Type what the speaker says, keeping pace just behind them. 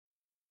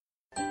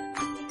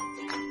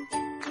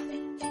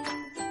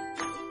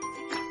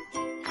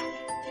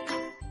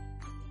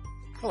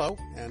Hello,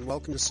 and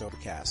welcome to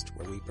SoberCast,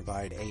 where we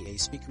provide AA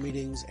speaker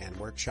meetings and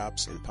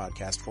workshops in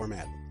podcast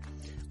format.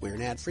 We're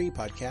an ad-free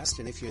podcast,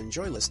 and if you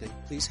enjoy listening,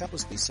 please help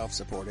us be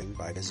self-supporting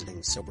by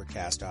visiting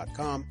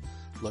Sobercast.com,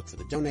 look for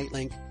the donate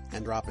link,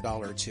 and drop $1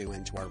 or $2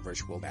 into our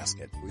virtual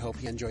basket. We hope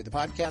you enjoyed the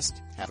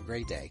podcast. Have a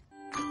great day.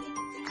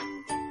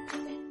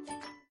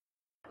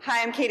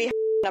 Hi, I'm Katie.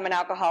 I'm an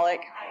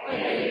alcoholic.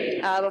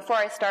 Before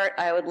I start,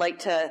 I would like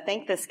to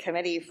thank this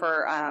committee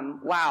for,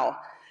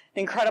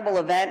 incredible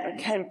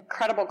event,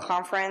 incredible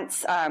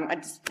conference.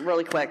 Just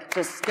really quick,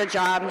 just good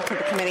job to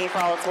the committee for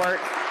all its work.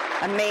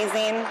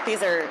 Amazing.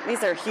 These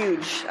are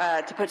huge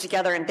to put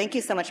together, and thank you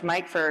so much,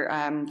 Mike, for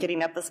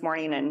getting up this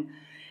morning and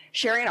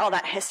sharing all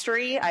that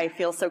history. I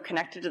feel so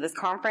connected to this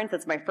conference.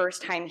 It's my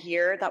first time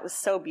here. That was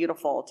so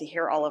beautiful to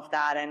hear all of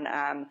that, and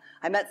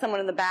I met someone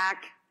in the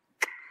back.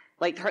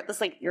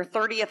 This your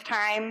 30th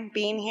time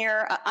being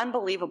here.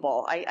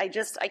 Unbelievable. I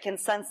can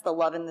sense the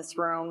love in this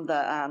room,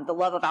 the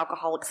love of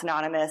Alcoholics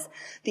Anonymous,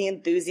 the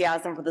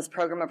enthusiasm for this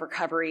program of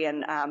recovery,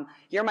 and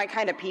you're my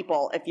kind of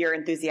people if you're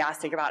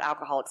enthusiastic about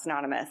Alcoholics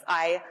Anonymous.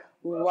 I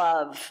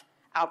love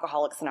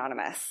Alcoholics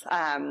Anonymous.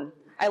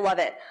 I love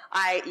it.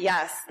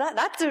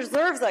 That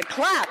deserves a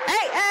clap.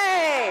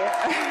 Hey!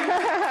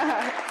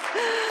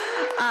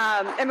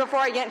 And before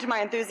I get into my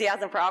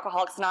enthusiasm for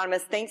Alcoholics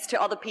Anonymous, thanks to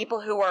all the people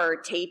who are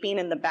taping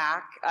in the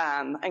back.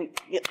 And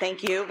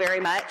thank you very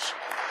much.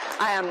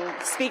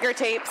 Speaker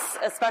tapes,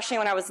 especially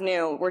when I was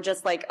new, were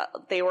just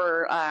they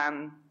were,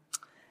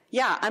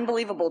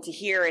 unbelievable to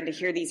hear and to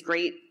hear these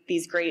great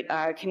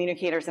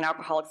communicators in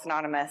Alcoholics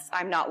Anonymous.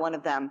 I'm not one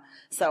of them,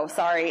 so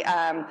sorry.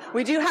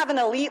 We do have an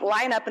elite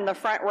lineup in the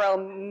front row,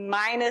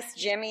 minus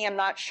Jimmy. I'm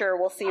not sure.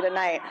 We'll see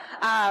tonight.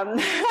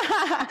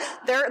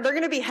 They're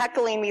going to be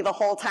heckling me the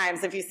whole time,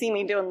 so if you see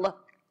me doing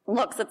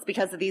looks, it's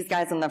because of these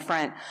guys in the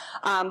front.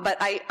 But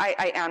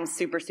I am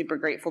super, super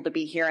grateful to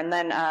be here. And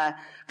then a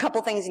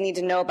couple things you need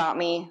to know about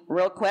me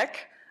real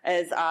quick.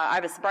 I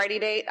have a sobriety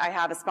date, I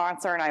have a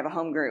sponsor, and I have a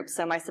home group.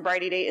 So my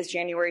sobriety date is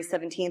January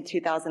 17th,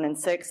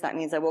 2006. That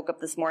means I woke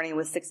up this morning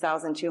with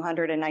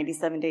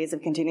 6,297 days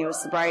of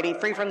continuous sobriety,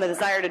 free from the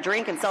desire to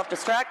drink and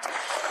self-destruct.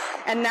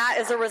 And that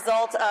is a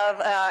result of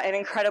an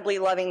incredibly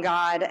loving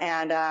God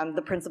and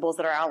the principles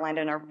that are outlined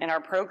in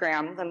our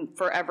program. I'm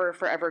forever,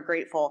 forever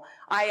grateful.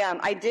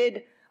 I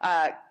did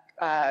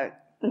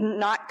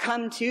not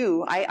come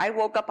to. I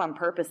woke up on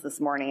purpose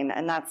this morning,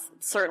 and that's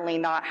certainly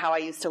not how I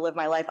used to live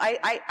my life.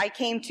 I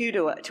came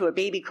to a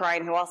baby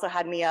crying who also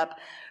had me up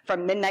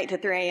from midnight to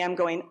 3 a.m.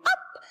 going up,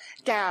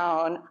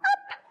 down, up,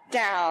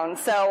 down.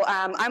 So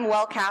I'm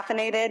well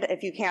caffeinated,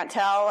 if you can't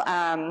tell.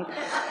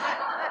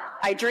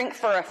 I drink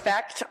for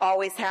effect,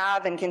 always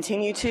have, and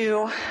continue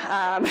to.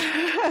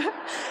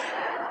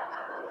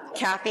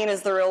 Caffeine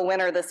is the real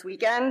winner this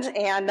weekend,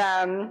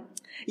 and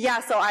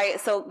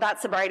so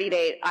that sobriety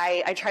date,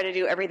 I try to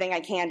do everything I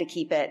can to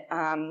keep it,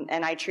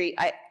 and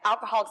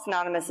Alcoholics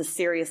Anonymous is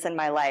serious in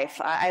my life.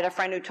 I had a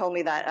friend who told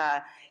me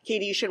that,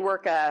 Katie, you should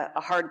work a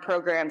hard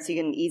program so you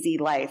get an easy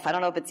life. I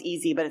don't know if it's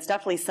easy, but it's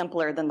definitely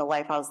simpler than the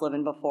life I was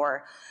living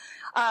before.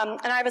 And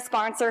I have a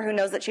sponsor who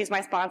knows that she's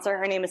my sponsor.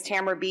 Her name is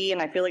Tamara B, and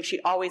I feel like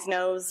she always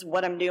knows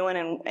what I'm doing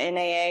in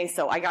AA.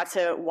 So I got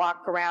to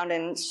walk around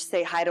and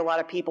say hi to a lot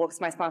of people because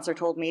my sponsor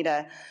told me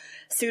to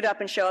suit up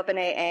and show up in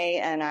AA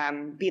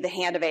and be the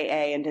hand of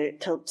AA and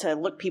to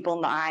look people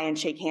in the eye and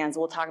shake hands.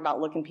 We'll talk about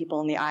looking people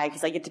in the eye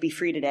because I get to be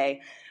free today.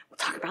 We'll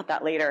talk about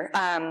that later.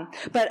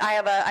 But I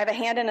have a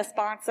hand in a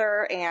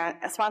sponsor and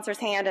a sponsor's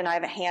hand, and I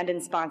have a hand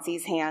in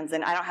sponsee's hands,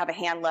 and I don't have a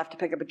hand left to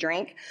pick up a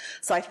drink.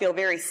 So I feel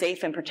very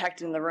safe and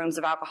protected in the rooms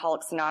of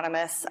Alcoholics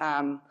Anonymous,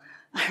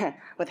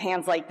 with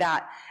hands like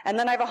that. And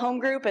then I have a home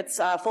group. It's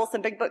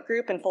Folsom Big Book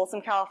Group in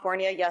Folsom,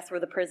 California. Yes, where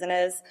the prison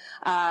is.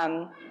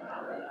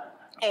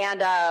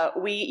 And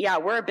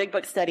we're a big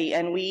book study,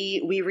 and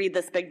we read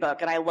this big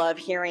book, and I love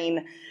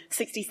hearing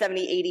 60,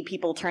 70, 80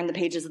 people turn the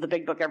pages of the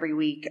big book every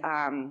week.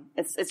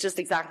 It's just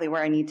exactly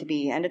where I need to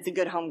be, and it's a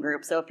good home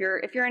group. So if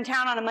you're in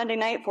town on a Monday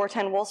night,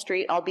 410 Wolf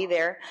Street, I'll be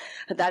there.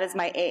 But that is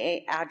my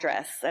AA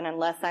address, and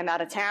unless I'm out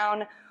of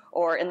town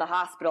or in the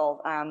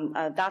hospital,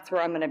 that's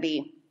where I'm going to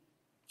be.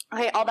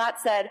 Okay, all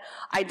that said,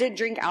 I did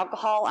drink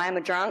alcohol. I'm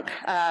a drunk.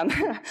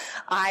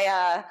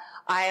 I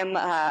am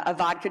a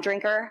vodka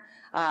drinker.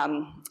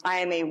 I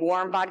am a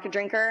warm vodka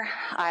drinker.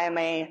 I am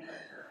a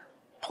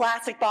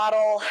plastic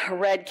bottle,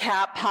 red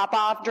cap,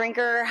 pop-off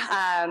drinker.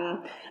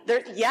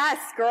 Yes,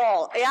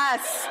 girl,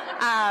 yes.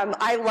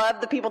 I love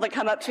the people that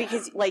come up to me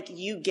because,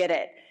 you get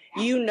it.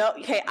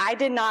 Okay, I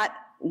did not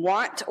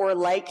want or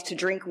like to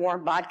drink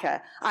warm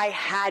vodka. I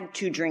had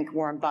to drink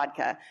warm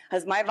vodka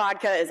because my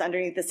vodka is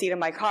underneath the seat of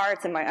my car.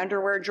 It's in my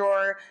underwear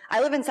drawer.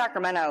 I live in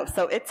Sacramento,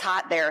 so it's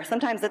hot there.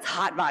 Sometimes it's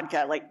hot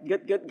vodka,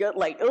 good,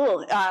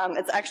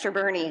 it's extra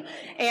burny.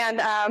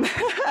 And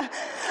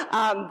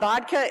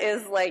vodka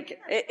is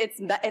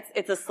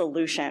it's a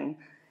solution.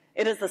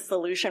 It is a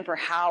solution for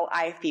how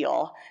I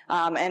feel.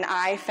 And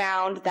I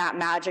found that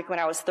magic when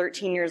I was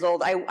 13 years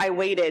old. I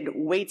waited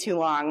way too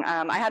long.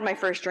 I had my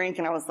first drink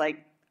and I was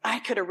like, I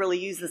could have really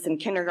used this in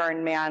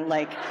kindergarten, man.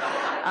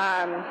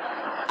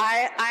 I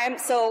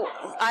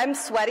I'm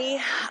sweaty.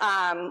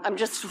 I'm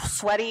just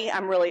sweaty.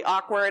 I'm really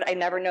awkward. I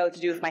never know what to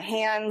do with my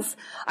hands.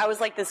 I was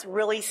like this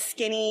really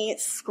skinny,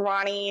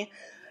 scrawny,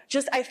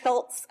 I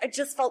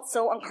just felt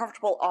so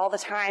uncomfortable all the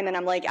time. And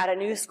I'm like at a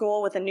new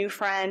school with a new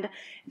friend,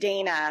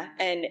 Dana,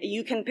 and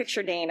you can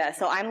picture Dana.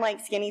 So I'm like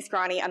skinny,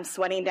 scrawny. I'm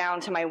sweating down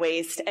to my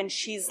waist, and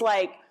she's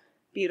like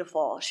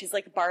beautiful. She's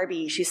like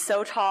Barbie. She's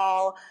so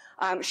tall.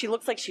 She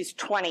looks like she's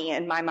 20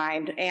 in my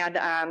mind.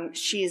 And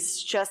she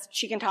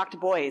can talk to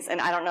boys,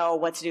 and I don't know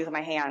what to do with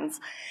my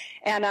hands.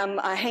 And I'm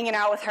hanging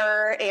out with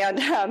her,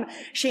 and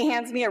she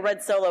hands me a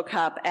red Solo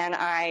cup, and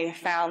I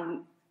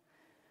found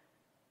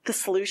the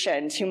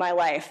solution to my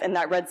life in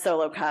that red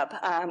Solo cup.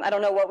 I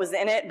don't know what was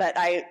in it, but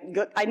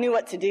I knew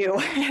what to do.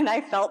 And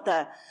I felt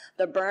the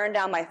burn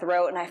down my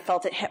throat, and I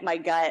felt it hit my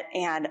gut.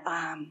 And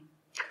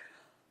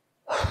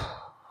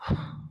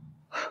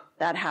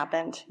that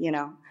happened, you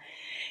know.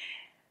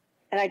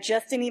 And I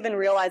just didn't even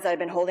realize I'd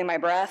been holding my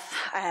breath.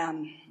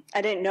 I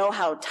didn't know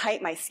how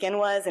tight my skin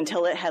was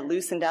until it had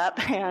loosened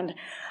up. And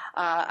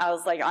I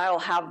was like, I'll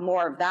have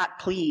more of that,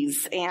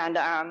 please. And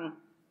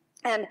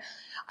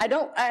I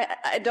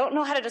don't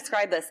know how to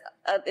describe this.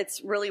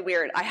 It's really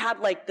weird. I had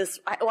like this,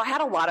 I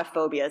had a lot of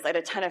phobias. I had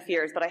a ton of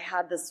fears, but I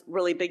had this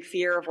really big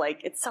fear of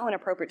like, it's so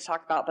inappropriate to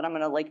talk about, but I'm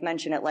going to like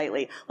mention it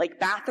lightly. Like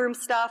bathroom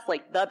stuff,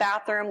 like the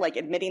bathroom, like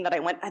admitting that I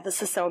went,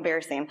 this is so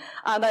embarrassing,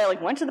 that I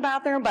like went to the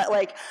bathroom, but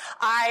like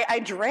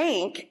I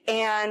drank,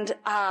 and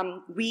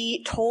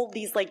we told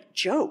these like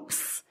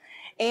jokes,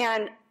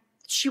 and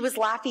she was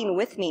laughing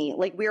with me,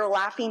 like we were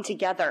laughing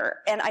together,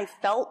 and I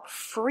felt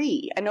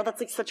free. I know that's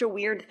like such a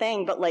weird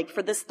thing, but like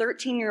for this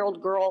 13-year-old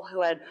girl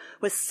who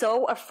was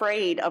so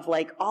afraid of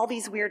like all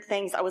these weird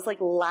things, I was like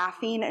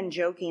laughing and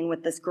joking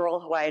with this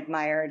girl who I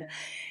admired,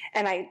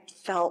 and I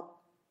felt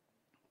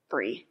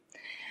free.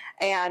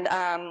 And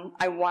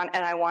I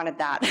wanted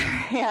that,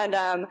 and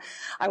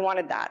I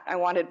wanted that. I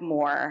wanted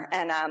more.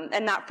 And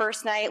that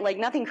first night, like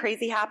nothing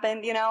crazy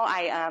happened, you know.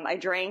 I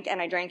drank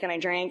and I drank and I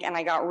drank, and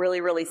I got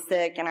really, really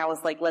sick. And I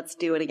was like, let's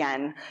do it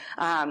again.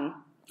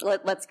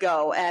 Let's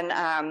go.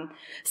 And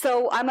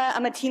so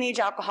I'm a teenage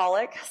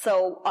alcoholic.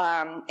 So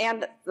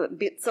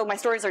so my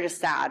stories are just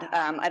sad.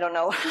 I don't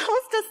know how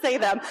else to say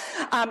them.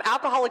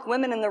 Alcoholic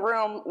women in the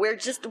room.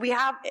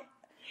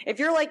 If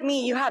you're like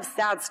me, you have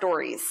sad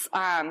stories.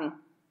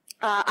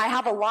 I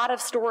have a lot of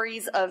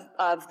stories of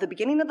the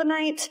beginning of the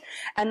night,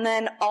 and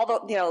then all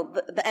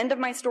the end of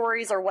my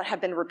stories are what have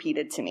been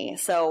repeated to me.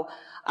 So,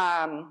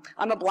 I'm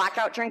a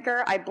blackout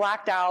drinker. I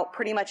blacked out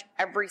pretty much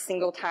every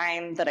single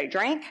time that I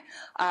drank.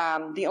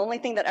 The only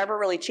thing that ever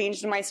really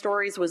changed in my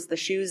stories was the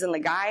shoes and the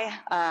guy.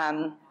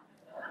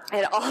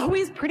 It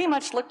always pretty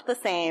much looked the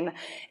same.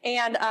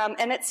 And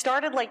it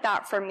started like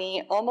that for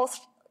me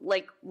almost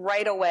like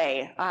right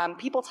away.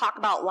 People talk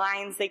about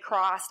lines they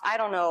crossed. I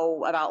don't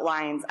know about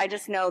lines. I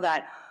just know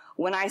that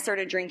when I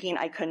started drinking,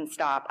 I couldn't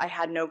stop. I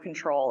had no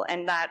control.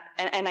 And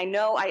I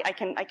know I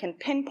can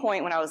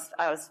pinpoint when I'm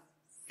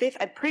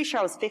pretty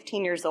sure I was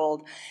 15 years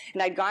old,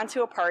 and I'd gone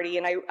to a party,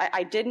 and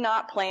I did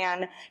not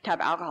plan to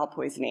have alcohol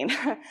poisoning.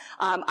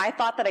 I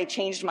thought that I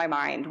changed my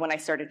mind when I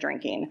started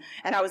drinking,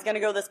 and I was going to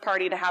go to this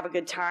party to have a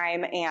good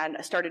time, and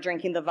I started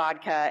drinking the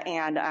vodka,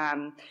 and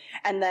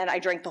then I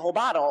drank the whole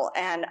bottle,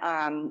 and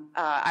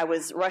I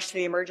was rushed to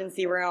the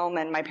emergency room,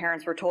 and my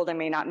parents were told I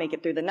may not make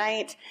it through the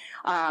night.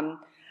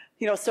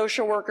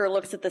 Social worker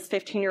looks at this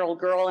 15-year-old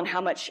girl and how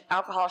much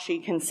alcohol she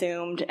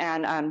consumed,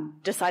 and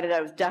decided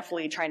I was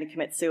definitely trying to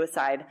commit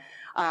suicide.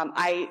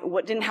 I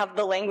didn't have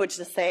the language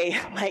to say,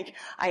 like,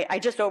 I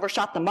just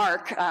overshot the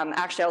mark.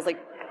 Actually, I was like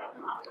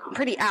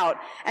pretty out.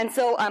 And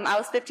so I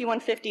was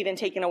 5150'd and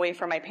taken away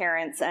from my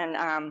parents.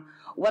 And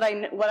what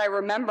I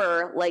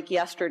remember like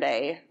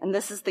yesterday, and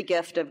this is the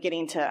gift of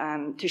getting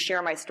to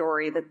share my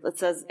story, that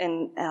says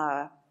in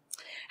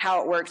how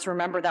it works.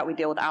 Remember that we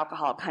deal with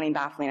alcohol, cunning,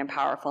 baffling, and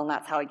powerful, and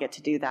that's how I get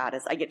to do that,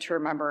 is I get to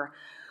remember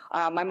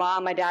my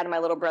mom, my dad, and my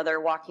little brother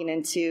walking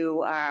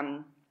into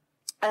a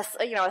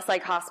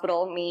psych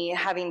hospital, me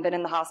having been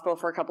in the hospital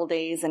for a couple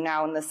days and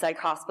now in the psych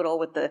hospital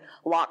with the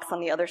locks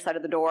on the other side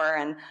of the door,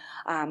 and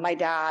my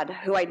dad,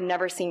 who I'd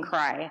never seen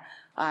cry,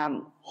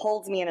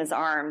 holds me in his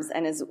arms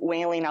and is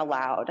wailing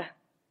aloud.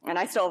 And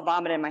I still have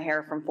vomit in my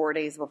hair from 4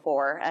 days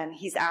before, and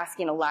he's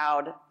asking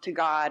aloud to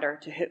God or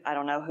to I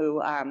don't know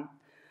who,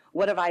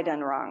 what have I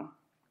done wrong?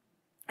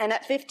 And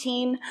at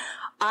 15,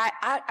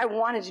 I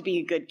wanted to be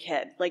a good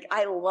kid. Like,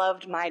 I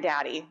loved my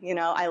daddy,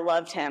 I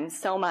loved him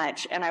so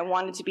much, and I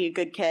wanted to be a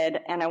good kid,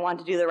 and I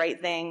wanted to do the right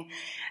thing.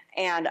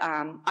 And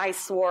I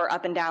swore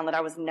up and down that I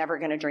was never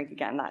going to drink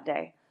again that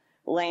day.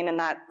 Laying in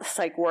that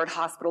psych ward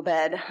hospital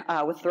bed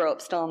with throw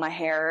up still in my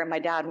hair, and my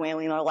dad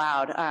wailing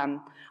aloud.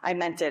 I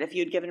meant it. If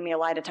you'd given me a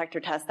lie detector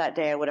test that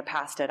day, I would have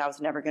passed it. I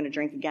was never going to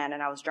drink again,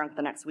 and I was drunk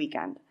the next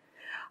weekend.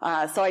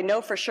 So I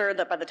know for sure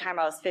that by the time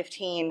I was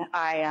 15,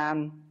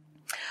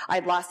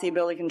 I'd lost the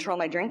ability to control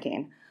my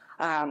drinking.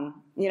 The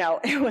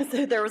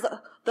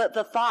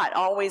thought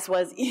always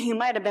was, you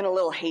might have been a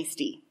little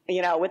hasty.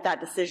 with that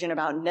decision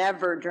about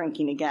never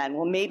drinking again.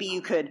 Well, maybe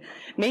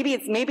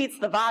it's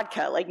the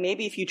vodka. Like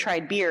maybe if you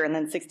tried beer and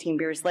then 16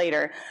 beers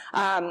later.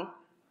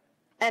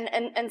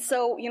 And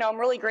so, I'm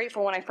really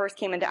grateful when I first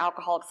came into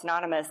Alcoholics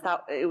Anonymous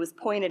that it was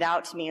pointed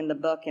out to me in the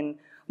book and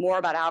more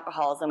about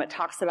alcoholism. It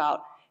talks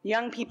about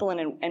young people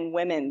and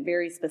women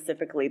very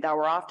specifically that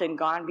were often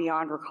gone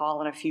beyond recall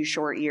in a few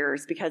short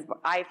years, because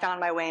I found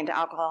my way into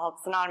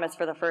Alcoholics Anonymous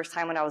for the first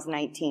time when I was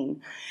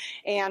 19.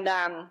 And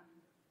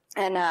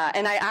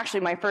I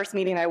actually, my first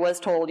meeting, I was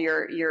told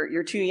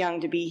you're too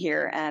young to be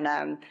here.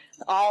 And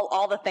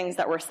all the things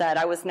that were said,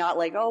 I was not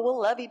like, oh,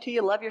 we'll love you till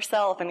you love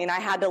yourself. I mean, I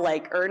had to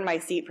like earn my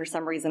seat for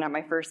some reason at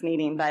my first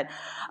meeting, but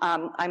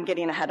I'm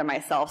getting ahead of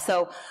myself.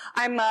 So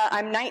I'm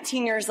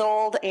 19 years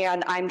old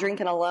and I'm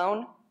drinking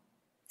alone.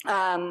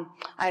 I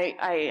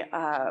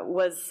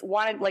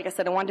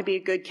wanted to be a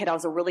good kid. I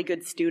was a really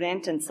good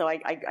student. And so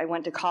I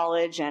went to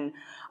college and,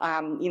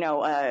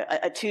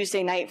 a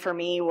Tuesday night for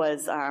me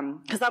was,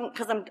 cause I'm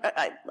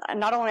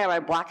not only am I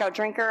a blackout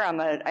drinker,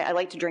 I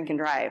like to drink and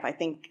drive. I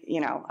think,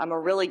 I'm a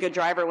really good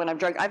driver when I'm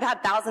drunk. I've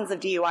had thousands of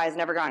DUIs,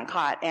 never gotten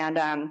caught. And,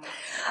 but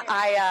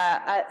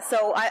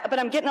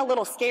I'm getting a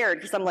little scared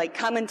because I'm like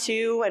coming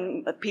to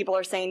and people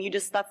are saying,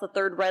 that's the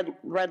third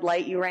red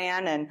light you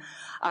ran. And,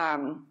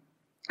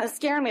 it was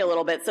scaring me a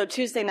little bit. So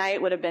Tuesday night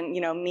would have been,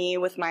 me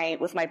with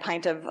my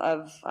pint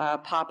of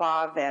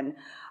Popov and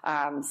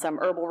some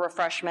herbal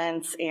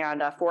refreshments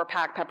and a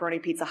 4-pack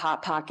pepperoni pizza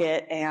Hot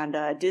Pocket and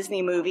a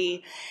Disney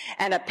movie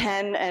and a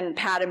pen and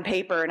pad and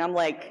paper. And I'm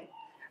like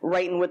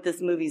writing what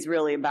this movie's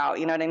really about.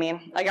 You know what I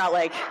mean? I got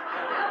like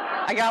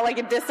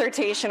a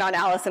dissertation on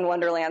Alice in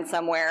Wonderland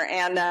somewhere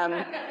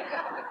and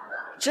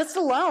just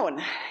alone,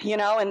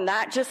 and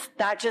that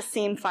just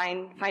seemed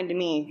fine to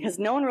me because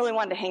no one really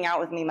wanted to hang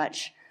out with me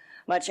much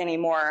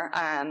anymore.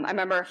 I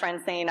remember a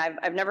friend saying,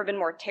 I've never been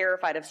more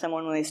terrified of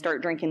someone when they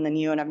start drinking than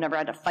you, and I've never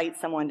had to fight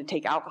someone to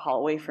take alcohol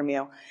away from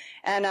you.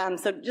 And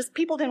so just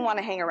people didn't want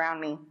to hang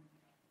around me.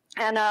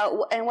 And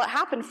what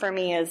happened for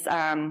me is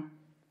kind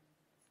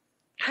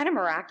of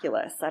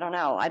miraculous. I don't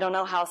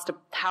know how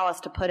else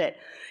to put it.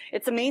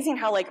 It's amazing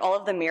how like all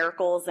of the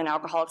miracles in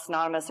Alcoholics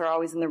Anonymous are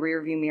always in the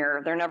rearview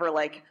mirror. They're never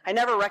like, I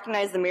never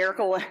recognize the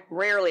miracle,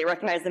 rarely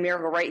recognize the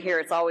miracle right here.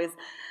 It's always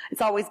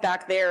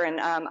back there. And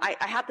I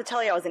have to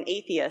tell you, I was an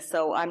atheist.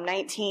 So I'm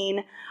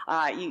 19.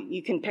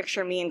 You can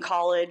picture me in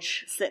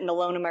college, sitting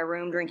alone in my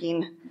room,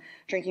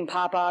 drinking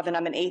Popov, and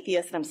I'm an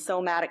atheist, and I'm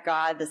so mad at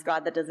God, this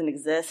God that doesn't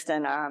exist.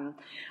 And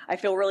I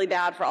feel really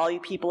bad for all you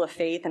people of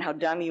faith and how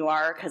dumb you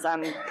are, because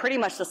I'm pretty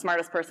much the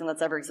smartest person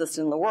that's ever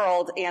existed in the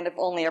world. And if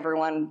only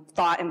everyone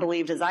thought and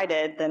believed as I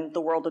did, then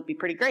the world would be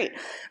pretty great.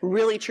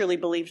 Really, truly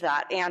believed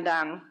that. And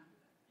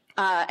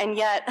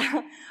yet,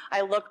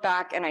 I look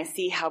back and I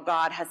see how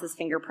God has his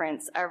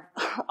fingerprints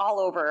all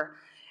over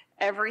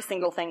every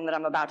single thing that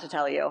I'm about to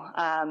tell you.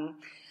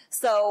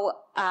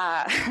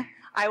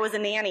 I was a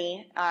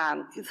nanny,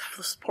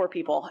 poor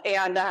people,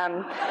 and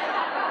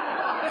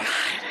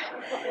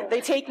they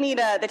take me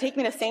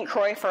to St.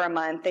 Croix for a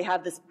month. They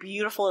have this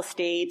beautiful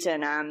estate,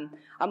 and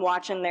I'm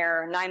watching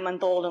their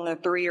 9-month-old and their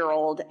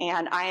 3-year-old,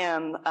 and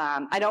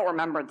I don't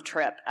remember the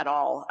trip at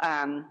all.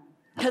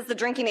 Because the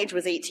drinking age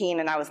was 18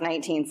 and I was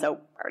 19, so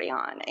party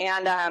on.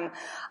 And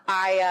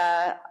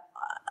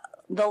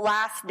the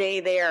last day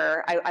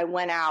there, I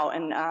went out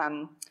and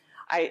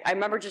I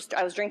remember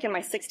I was drinking my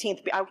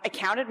 16th. I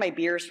counted my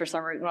beers for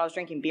some reason when I was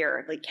drinking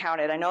beer. Like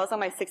counted. I know it was on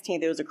my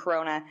 16th. It was a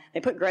Corona. They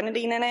put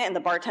grenadine in it, and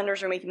the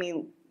bartenders were making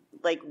me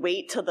like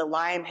wait till the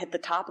lime hit the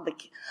top of the.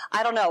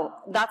 I don't know.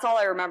 That's all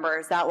I remember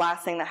is that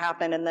last thing that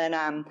happened. And then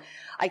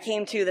I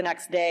came to the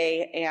next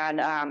day, and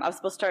I was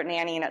supposed to start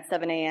nannying at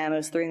 7 a.m. It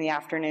was 3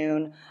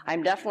 p.m.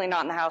 I'm definitely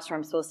not in the house where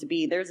I'm supposed to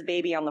be. There's a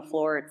baby on the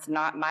floor. It's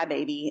not my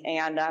baby,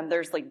 and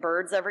there's like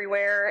birds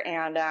everywhere,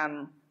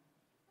 and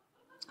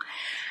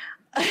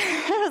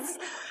it's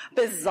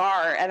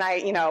bizarre. And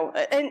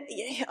and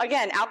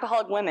again,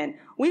 alcoholic women,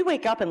 we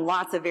wake up in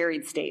lots of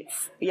varied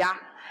states. Yeah.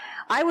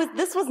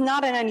 This was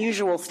not an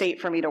unusual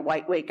state for me to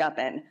wake up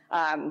in.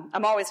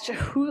 I'm always,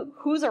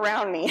 who's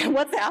around me?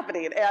 What's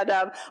happening?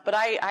 And, but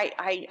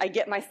I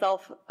get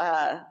myself,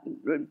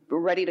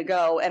 ready to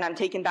go, and I'm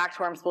taken back to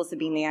where I'm supposed to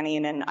be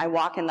nannying, and I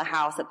walk in the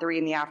house at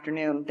 3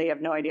 p.m. They have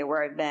no idea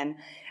where I've been.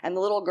 And the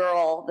little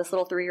girl, this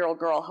little 3-year-old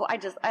girl, who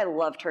I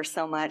loved her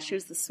so much. She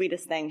was the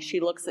sweetest thing. She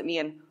looks at me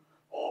in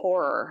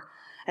horror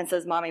and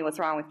says, "Mommy, what's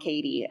wrong with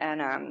Katie?"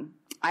 And,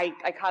 I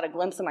caught a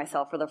glimpse of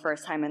myself for the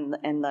first time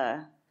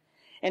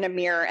in a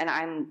mirror, and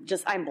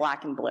I'm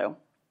black and blue.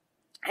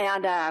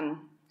 And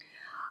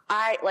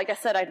like I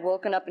said, I'd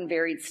woken up in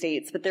varied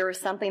states, but there was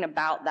something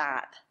about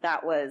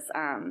that was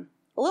a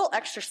little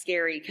extra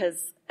scary,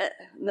 because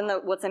then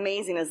what's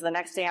amazing is the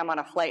next day I'm on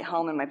a flight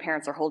home and my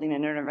parents are holding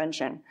an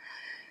intervention.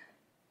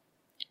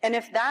 And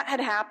if that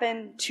had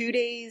happened 2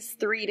 days,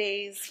 3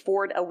 days,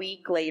 a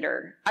week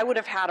later, I would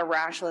have had a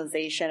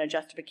rationalization, a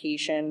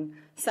justification,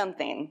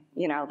 something,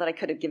 that I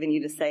could have given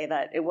you to say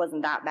that it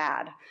wasn't that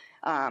bad.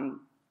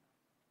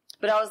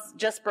 But I was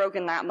just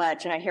broken that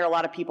much, and I hear a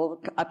lot of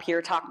people up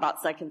here talk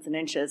about seconds and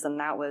inches, and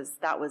that was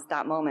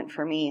that moment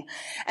for me.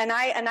 And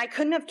I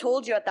couldn't have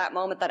told you at that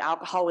moment that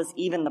alcohol was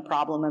even the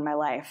problem in my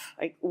life.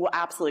 I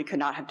absolutely could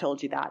not have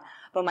told you that.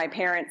 But my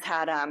parents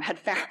had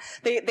found,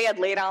 they had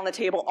laid on the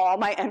table all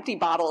my empty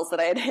bottles that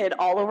I had hid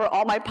all over,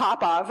 all my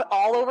pop-off,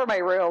 all over my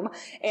room,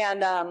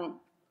 and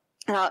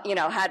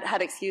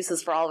had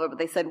excuses for all of it, but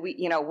they said,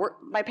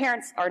 my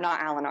parents are not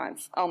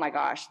al-anons. Oh my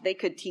gosh. They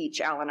could teach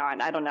al-anon.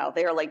 I don't know.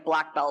 They are like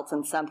black belts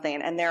in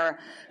something. And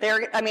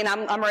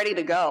I'm ready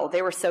to go.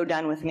 They were so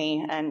done with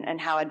me and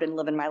how I'd been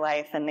living my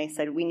life. And they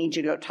said, we need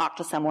you to go talk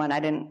to someone.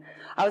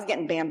 I was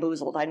getting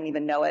bamboozled. I didn't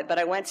even know it, but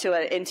I went to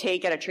an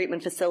intake at a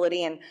treatment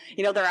facility, and,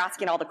 they're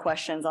asking all the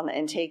questions on the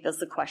intake. This is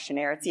the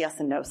questionnaire. It's yes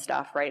and no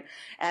stuff, right?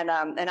 And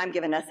I'm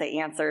giving essay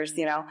answers,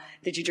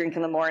 did you drink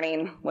in the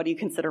morning? What do you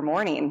consider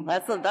morning?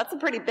 That's a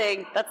pretty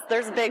big,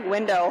 there's a big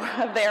window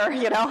there,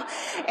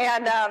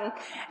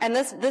 and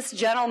this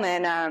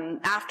gentleman,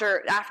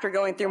 after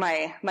going through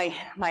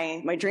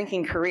my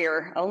drinking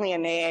career, only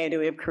in AA do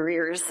we have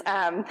careers,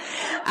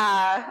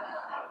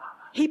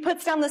 he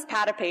puts down this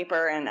pad of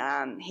paper,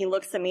 and he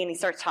looks at me and he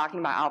starts talking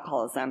about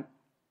alcoholism.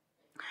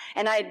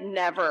 And I'd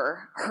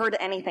never heard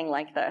anything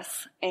like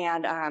this.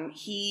 And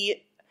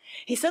he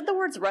said the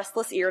words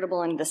restless,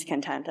 irritable, and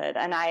discontented.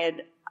 And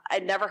I'd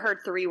never heard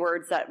three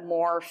words that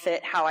more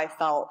fit how I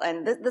felt.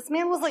 And this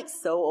man was like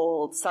so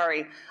old,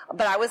 sorry,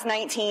 but I was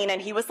 19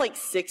 and he was like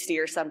 60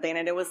 or something.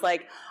 And it was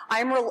like,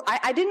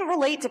 I didn't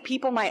relate to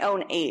people my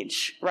own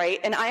age, right?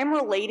 And I am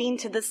relating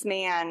to this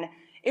man.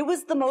 It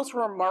was the most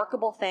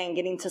remarkable thing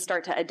getting to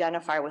start to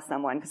identify with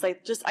someone,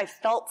 because I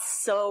felt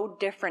so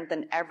different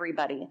than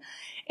everybody.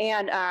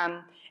 And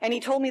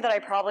he told me that I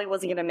probably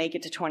wasn't going to make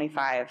it to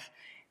 25.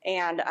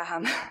 And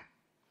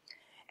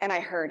I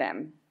heard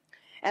him.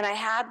 And I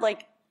had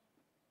like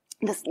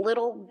this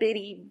little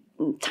bitty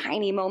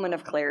tiny moment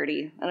of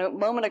clarity. And a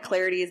moment of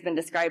clarity has been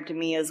described to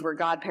me as where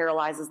God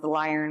paralyzes the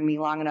liar in me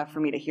long enough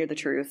for me to hear the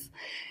truth.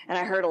 And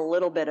I heard a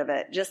little bit of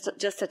it, just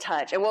a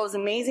touch. And what was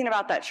amazing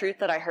about that truth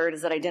that I heard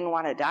is that I didn't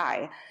want to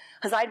die,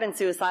 because I'd been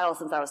suicidal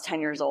since I was 10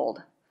 years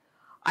old.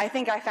 I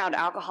think I found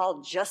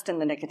alcohol just in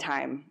the nick of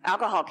time.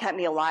 Alcohol kept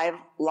me alive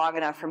long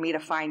enough for me to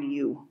find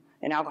you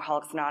in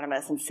Alcoholics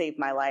Anonymous and save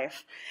my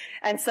life.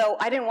 And so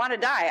I didn't want to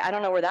die. I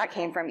don't know where that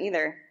came from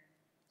either.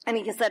 And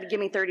he said,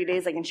 give me 30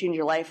 days, I can change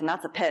your life. And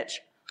that's a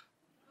pitch.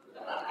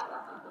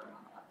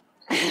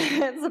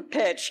 It's a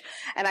pitch.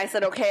 And I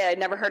said, okay, I'd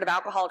never heard of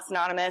Alcoholics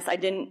Anonymous. I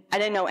didn't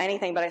know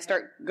anything, but I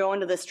start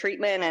going to this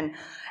treatment, and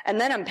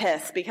then I'm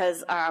pissed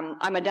because,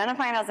 I'm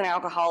identifying as an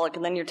alcoholic,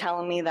 and then you're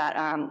telling me that,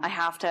 I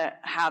have to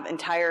have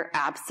entire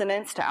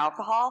abstinence to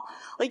alcohol.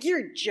 Like,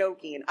 you're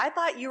joking. I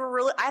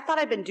thought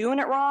I'd been doing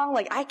it wrong.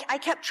 Like, I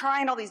kept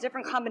trying all these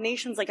different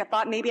combinations. Like, I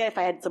thought maybe if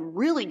I had some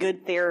really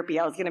good therapy,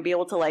 I was going to be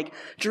able to, like,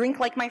 drink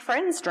like my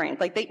friends drink.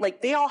 Like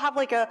they all have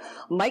like a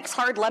Mike's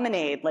Hard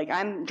Lemonade. Like,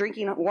 I'm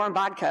drinking warm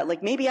vodka.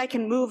 Like, maybe I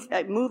can move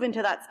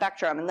into that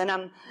spectrum. And then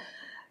I'm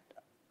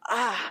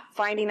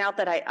finding out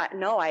that I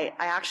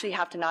actually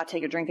have to not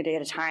take a drink a day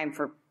at a time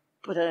for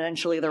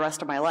potentially the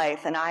rest of my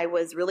life. And I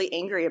was really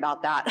angry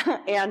about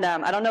that. And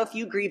I don't know if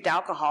you grieved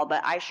alcohol,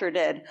 but I sure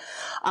did.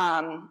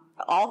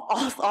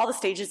 All the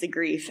stages of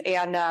grief.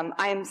 And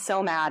I'm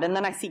so mad. And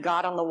then I see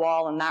God on the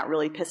wall, and that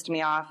really pissed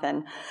me off.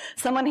 And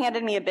someone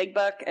handed me a big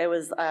book. It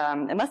was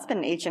it must have been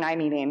an H&I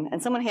meeting.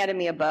 And someone handed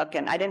me a book,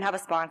 and I didn't have a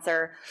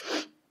sponsor.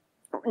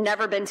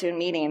 Never been to a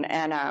meeting,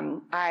 and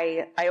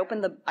I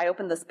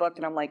opened this book,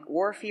 and I'm like,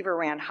 war fever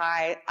ran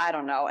high, I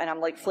don't know, and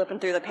I'm like flipping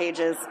through the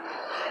pages,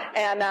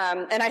 and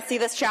I see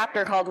this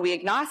chapter called We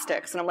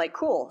Agnostics, and I'm like,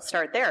 cool,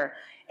 start there,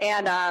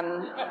 and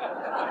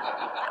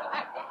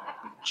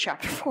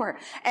chapter 4,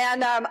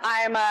 and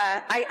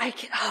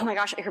oh my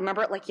gosh, I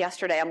remember it like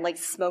yesterday. I'm like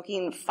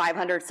smoking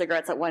 500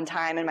 cigarettes at one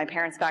time in my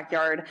parents'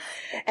 backyard,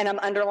 and I'm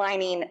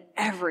underlining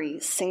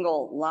every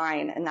single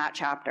line in that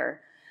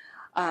chapter.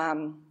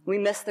 We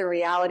miss the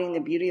reality and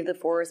the beauty of the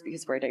forest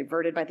because we're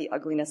diverted by the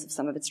ugliness of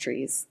some of its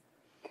trees.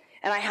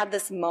 And I had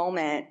this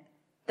moment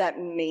that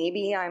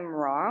maybe I'm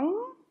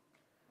wrong.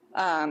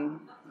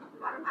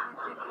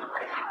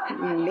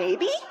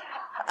 Maybe.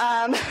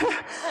 I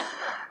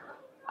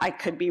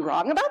could be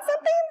wrong about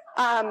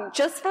something,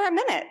 just for a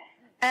minute.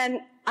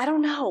 And I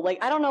don't know,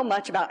 I don't know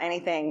much about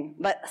anything,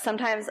 but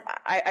sometimes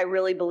I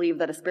really believe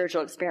that a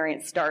spiritual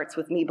experience starts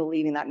with me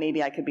believing that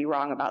maybe I could be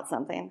wrong about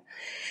something.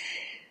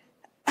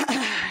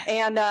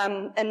 And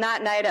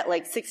that night at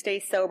like 6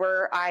 days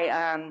sober,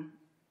 I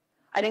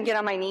didn't get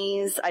on my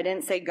knees. I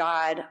didn't say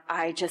God.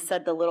 I just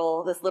said this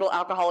little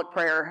alcoholic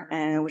prayer,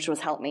 which was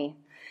help me.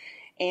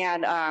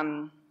 And,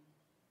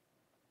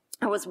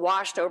 I was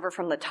washed over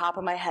from the top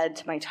of my head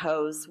to my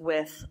toes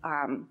with,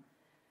 a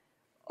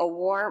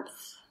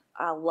warmth,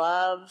 a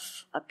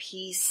love, a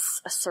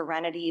peace, a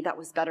serenity that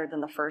was better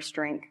than the first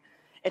drink.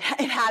 It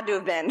had to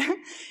have been.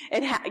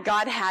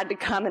 God had to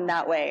come in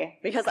that way,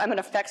 because I'm an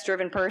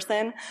effects-driven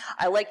person.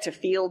 I like to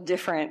feel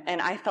different,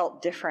 and I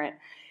felt different.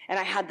 And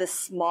I had this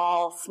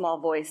small, small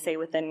voice say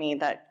within me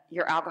that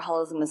your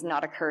alcoholism is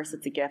not a curse,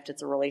 it's a gift,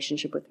 it's a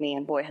relationship with me,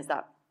 and boy, has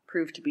that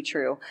proved to be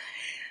true.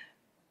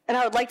 And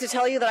I would like to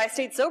tell you that I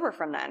stayed sober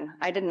from then.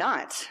 I did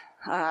not.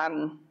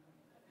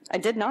 I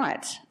did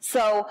not.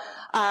 So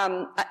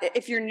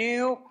if you're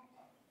new,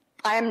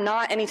 I am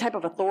not any type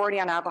of authority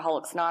on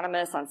Alcoholics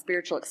Anonymous, on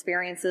spiritual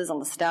experiences, on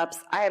the steps.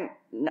 I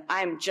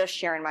am just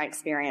sharing my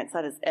experience.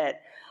 That is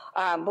it.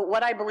 But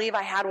what I believe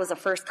I had was a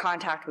first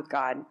contact with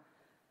God.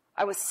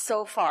 I was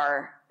so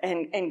far,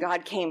 and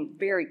God came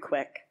very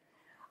quick.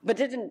 But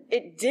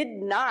it did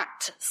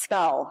not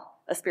spell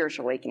a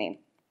spiritual awakening.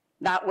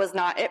 That was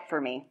not it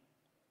for me.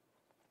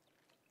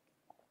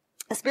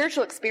 A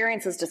spiritual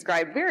experience is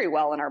described very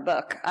well in our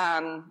book,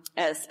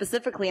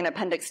 specifically in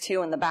Appendix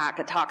 2 in the back.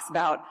 It talks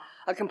about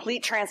a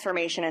complete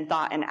transformation in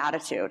thought and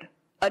attitude,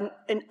 an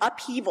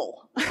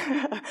upheaval.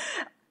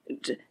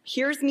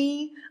 Here's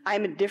me,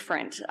 I'm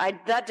different.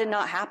 That did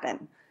not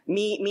happen.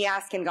 Me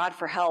asking God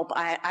for help,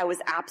 I was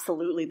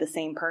absolutely the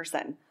same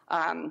person.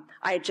 I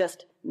had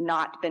just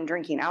not been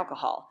drinking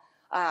alcohol.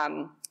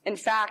 In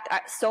fact,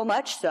 so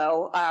much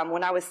so,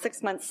 when I was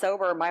 6 months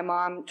sober, my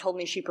mom told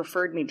me she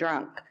preferred me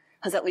drunk,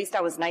 because at least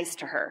I was nice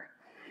to her.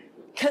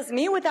 Because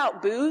me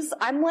without booze,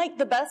 I'm like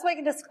the best way I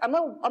can describe,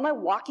 I'm a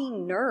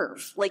walking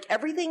nerve. Like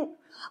everything,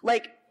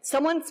 like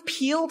someone's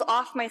peeled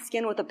off my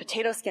skin with a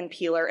potato skin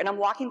peeler and I'm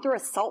walking through a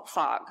salt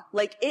fog.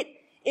 Like it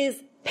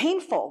is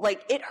painful.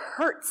 Like it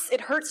hurts.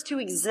 It hurts to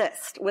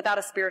exist without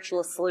a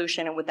spiritual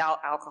solution and without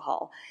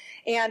alcohol.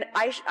 And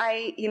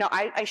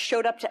I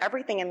showed up to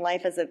everything in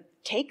life as a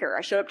taker.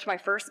 I showed up to my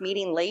first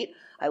meeting late.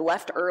 I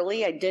left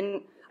early. I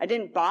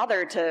didn't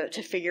bother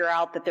to figure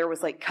out that there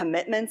was like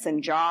commitments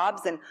and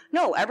jobs, and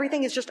no,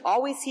 everything is just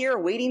always here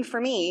waiting for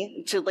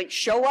me to like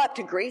show up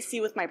to grace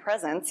you with my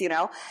presence, you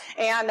know?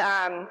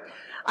 And,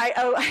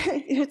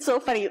 it's so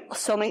funny.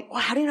 So many,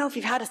 well, how do you know if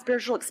you've had a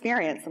spiritual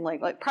experience? I'm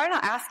like probably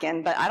not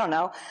asking, but I don't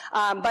know.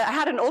 But I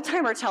had an old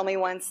timer tell me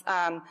once,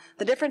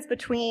 the difference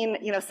between,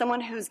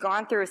 someone who's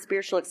gone through a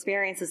spiritual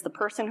experience is the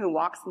person who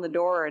walks in the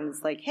door and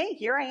is like, hey,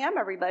 here I am,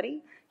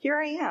 everybody. Here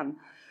I am.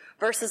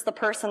 Versus the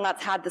person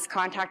that's had this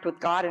contact with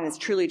God and is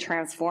truly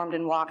transformed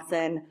and walks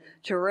in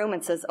to a room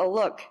and says, oh,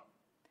 look,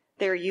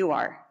 there you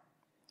are.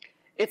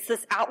 It's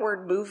this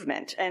outward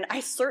movement. And I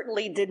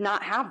certainly did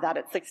not have that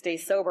at 6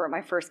 days sober at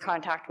my first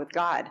contact with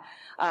God.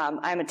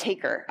 I'm a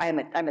taker. I'm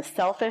a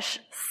selfish,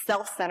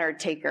 self-centered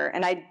taker.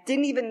 And I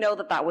didn't even know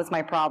that was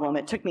my problem.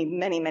 It took me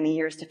many, many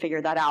years to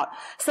figure that out.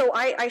 So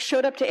I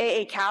showed up to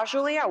AA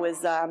casually. I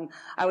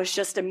was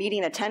just a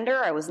meeting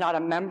attender. I was not a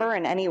member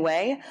in any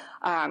way.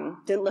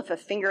 Didn't lift a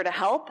finger to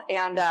help.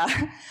 And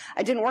I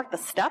didn't work the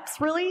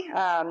steps really,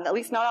 at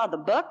least not out of the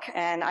book.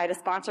 And I had a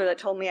sponsor that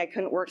told me I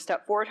couldn't work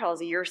step 4 till I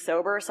was a year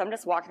sober. So I'm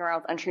just walking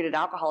around with untreated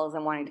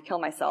alcoholism wanting to kill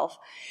myself.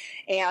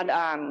 And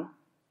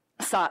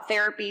sought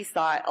therapy,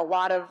 sought a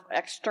lot of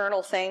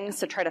external things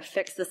to try to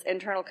fix this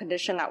internal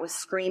condition that was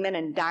screaming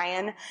and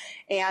dying.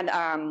 And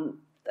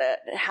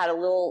had a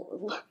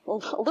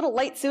little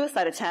light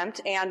suicide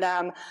attempt. And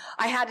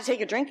I had to take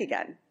a drink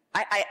again.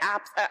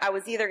 I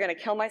was either going to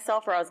kill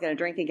myself or I was going to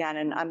drink again,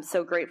 and I'm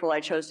so grateful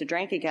I chose to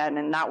drink again.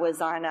 And that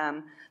was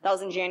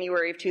in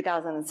January of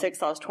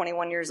 2006. I was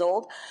 21 years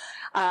old.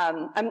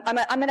 I'm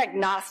an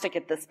agnostic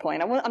at this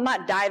point. I'm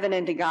not diving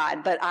into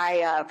God, but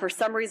I for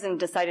some reason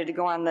decided to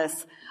go on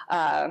this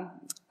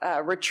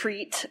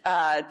retreat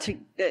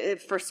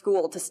for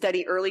school to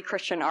study early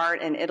Christian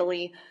art in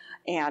Italy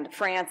and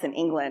France and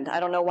England. I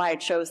don't know why I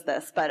chose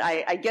this, but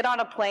I get on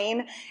a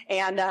plane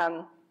and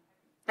I'm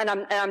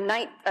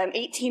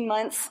 18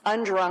 months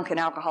undrunk in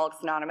Alcoholics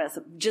Anonymous,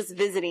 just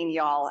visiting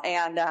y'all.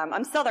 And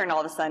I'm Southern all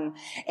of a sudden.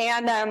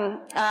 And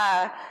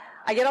I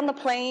get on the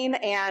plane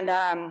and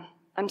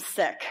I'm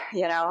sick,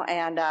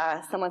 and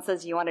someone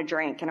says, you want a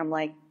drink? And I'm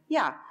like,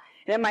 yeah.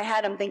 And in my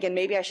head, I'm thinking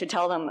maybe I should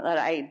tell them that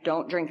I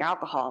don't drink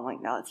alcohol. I'm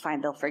like, no, it's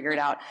fine. They'll figure it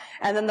out.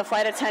 And then the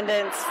flight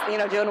attendants,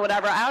 doing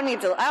whatever. I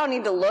don't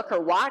need to look or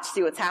watch,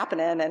 see what's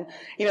happening. And,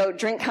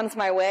 drink comes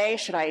my way.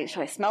 Should I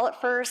smell it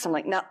first? I'm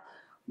like, no,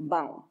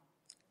 boom.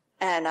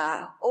 And,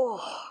 I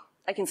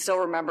can still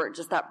remember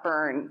just that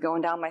burn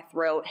going down my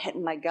throat,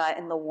 hitting my gut,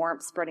 and the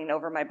warmth spreading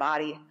over my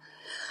body.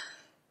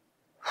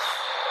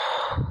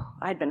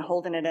 I'd been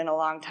holding it in a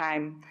long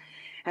time.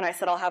 And I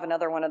said, I'll have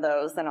another one of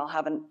those, then I'll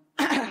have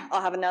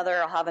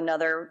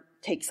another,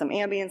 take some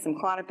Ambien, some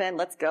Klonopin,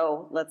 let's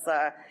go. Let's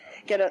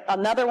get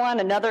another one.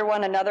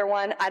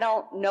 I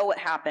don't know what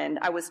happened.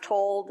 I was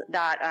told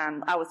that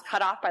I was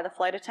cut off by the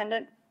flight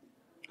attendant.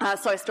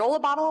 So I stole a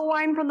bottle of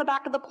wine from the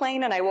back of the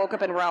plane and I woke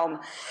up in Rome.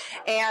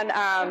 And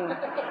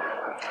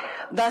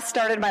thus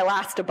started my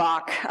last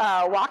debauch,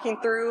 walking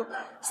through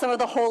some of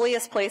the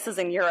holiest places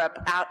in Europe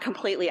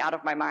completely out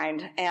of my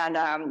mind. And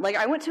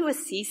I went to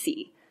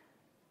Assisi.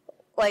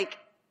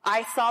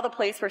 I saw the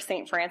place where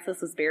St. Francis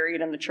was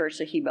buried in the church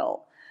that he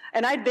built.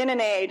 And I'd been in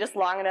AA just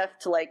long enough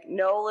to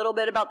know a little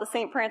bit about the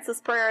St.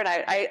 Francis prayer. And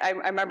I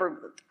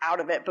remember out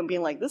of it, but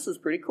being like, this is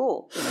pretty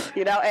cool,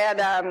 and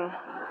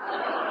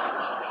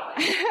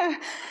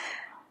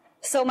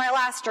So my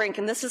last drink,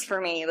 and this is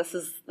for me, this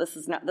is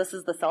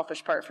the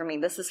selfish part for me.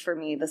 This is for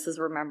me. This is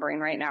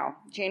remembering right now.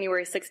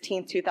 January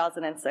 16th,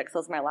 2006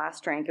 was my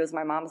last drink. It was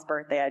my mom's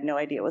birthday. I had no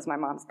idea it was my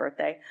mom's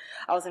birthday.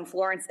 I was in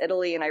Florence,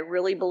 Italy, and I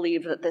really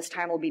believed that this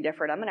time will be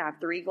different. I'm going to have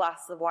 3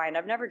 glasses of wine.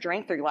 I've never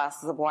drank 3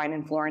 glasses of wine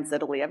in Florence,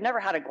 Italy. I've never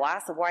had a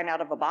glass of wine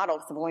out of a bottle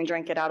because I've only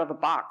drank it out of a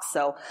box.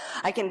 So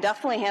I can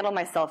definitely handle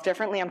myself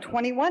differently. I'm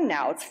 21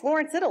 now. It's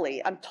Florence,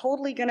 Italy. I'm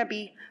totally going to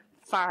be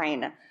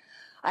fine.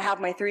 I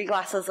have my 3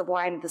 glasses of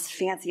wine at this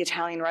fancy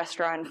Italian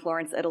restaurant in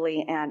Florence,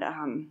 Italy,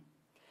 and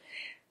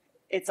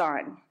it's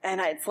on.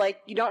 And it's like,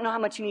 you don't know how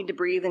much you need to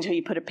breathe until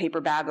you put a paper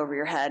bag over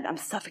your head. I'm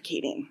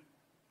suffocating.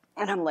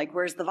 And I'm like,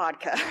 where's the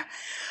vodka?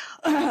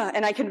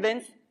 And I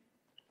convinced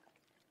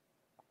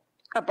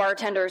a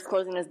bartender who's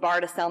closing his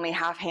bar to sell me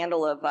half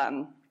handle of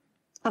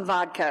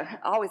vodka.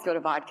 I always go to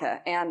vodka.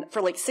 And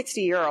for like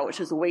 €60, which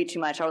was way too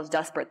much. I was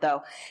desperate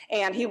though.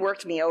 And he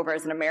worked me over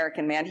as an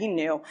American man. He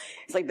knew.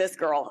 He's like, this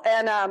girl.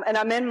 And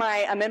I'm in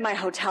my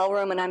hotel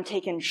room and I'm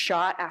taking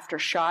shot after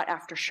shot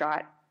after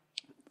shot.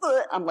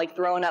 I'm like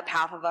throwing up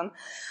half of them.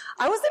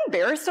 I was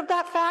embarrassed of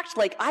that fact.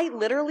 Like I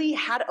literally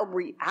had a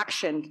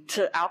reaction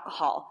to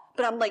alcohol,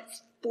 but I'm like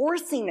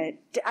forcing it.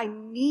 I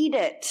need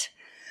it.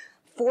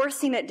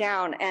 Forcing it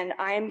down. And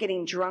I am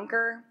getting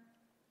drunker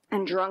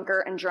and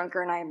drunker and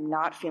drunker, and I am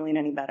not feeling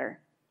any better.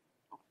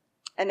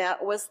 And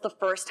that was the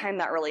first time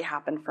that really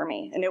happened for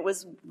me. And it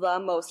was the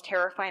most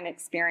terrifying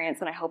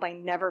experience, and I hope I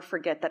never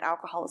forget that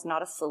alcohol is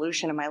not a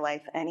solution in my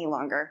life any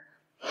longer.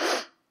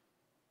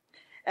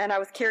 And I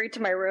was carried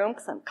to my room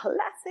because I'm classy.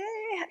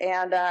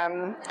 And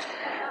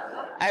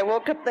I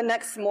woke up the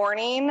next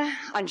morning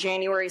on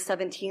January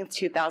 17th,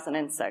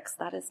 2006.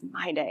 That is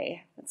my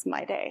day. That's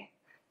my day.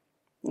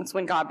 That's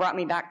when God brought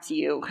me back to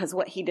you, because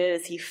what he did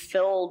is he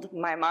filled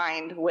my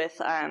mind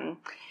with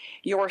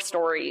your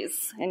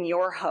stories and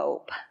your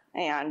hope,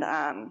 and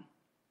I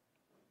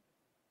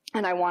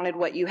wanted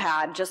what you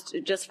had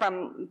just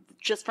from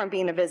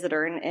being a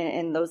visitor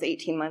in those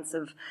 18 months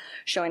of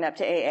showing up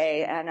to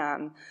AA,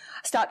 and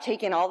stopped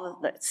taking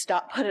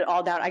put it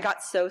all down. I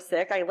got so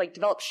sick. I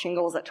developed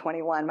shingles at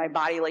 21. My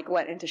body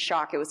went into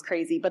shock. It was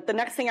crazy. But the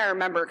next thing I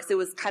remember, because it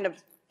was kind of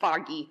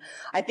foggy.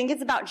 I think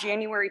it's about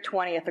January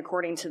 20th,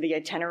 according to the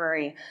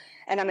itinerary,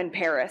 and I'm in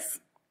Paris.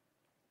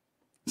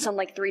 So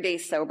I'm 3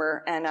 days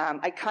sober, and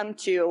I come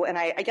to, and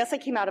I guess I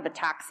came out of a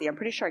taxi. I'm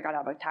pretty sure I got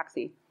out of a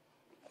taxi.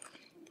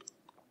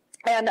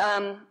 And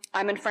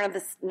I'm in front of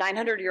this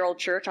 900-year-old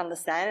church on the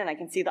Seine, and I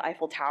can see the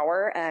Eiffel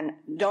Tower, and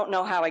don't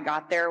know how I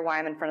got there, why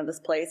I'm in front of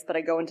this place, but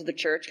I go into the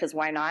church, because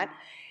why not?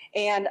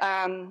 And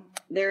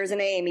there's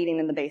an AA meeting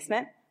in the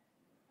basement,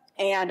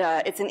 and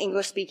it's an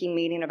English-speaking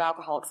meeting of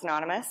Alcoholics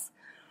Anonymous.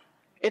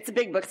 It's a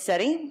big book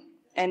study,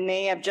 and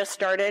they have just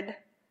started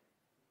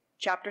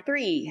chapter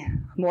 3,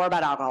 more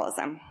about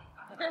alcoholism.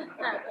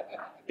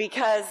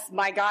 Because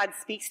my God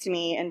speaks to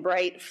me in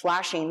bright,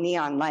 flashing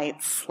neon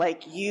lights,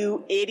 like,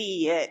 you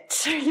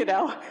idiot, you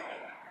know?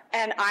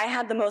 And I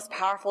had the most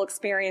powerful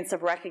experience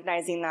of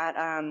recognizing that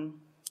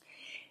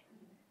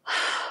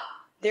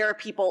there are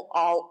people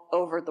all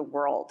over the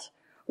world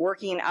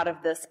working out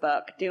of this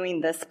book,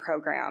 doing this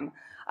program,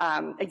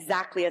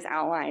 exactly as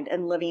outlined,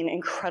 and living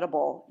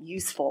incredible,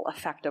 useful,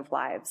 effective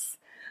lives.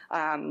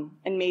 And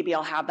maybe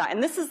I'll have that.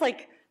 And this is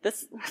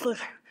this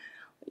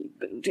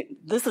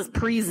is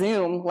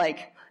pre-Zoom,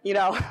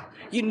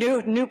 you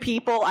knew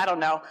people. I don't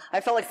know.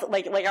 I felt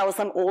like I was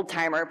some old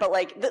timer, but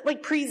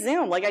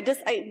pre-Zoom,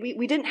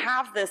 we didn't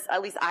have this,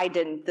 at least I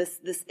didn't,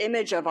 this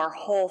image of our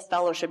whole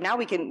fellowship. Now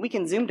we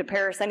can Zoom to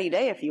Paris any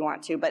day if you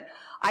want to, but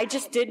I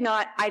just did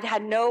not, I'd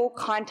had no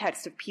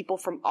context of people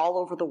from all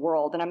over the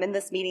world. And I'm in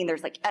this meeting,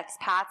 there's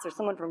expats, there's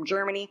someone from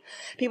Germany,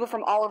 people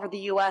from all over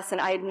the US,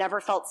 and I had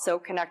never felt so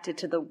connected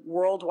to the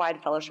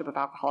worldwide fellowship of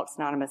Alcoholics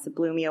Anonymous. It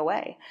blew me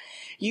away.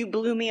 You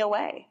blew me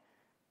away.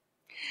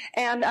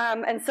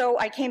 And so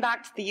I came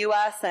back to the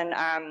U.S.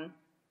 and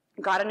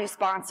got a new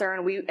sponsor,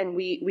 and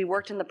we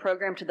worked in the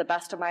program to the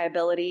best of my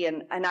ability.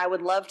 And I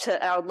would love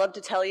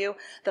to tell you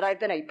that I've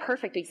been a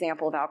perfect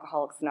example of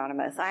Alcoholics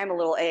Anonymous. I am a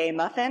little AA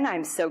muffin.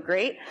 I'm so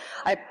great.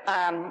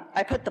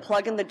 I put the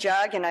plug in the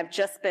jug, and I've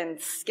just been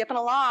skipping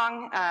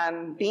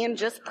along, being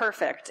just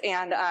perfect.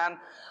 And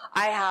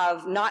I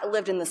have not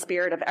lived in the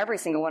spirit of every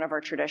single one of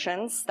our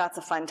traditions. That's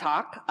a fun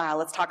talk.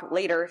 Let's talk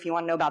later if you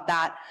want to know about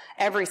that.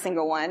 Every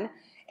single one.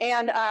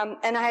 And I'm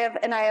going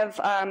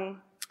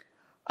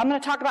to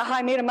talk about how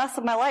I made a mess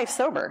of my life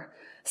sober.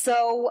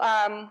 So,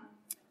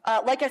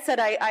 like I said,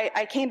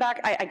 I came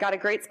back, I got a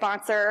great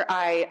sponsor,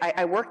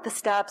 I worked the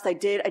steps, I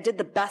did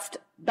the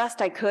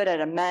best I could at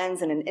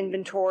amends and an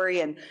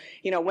inventory, and,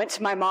 went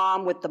to my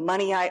mom with the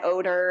money I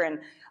owed her,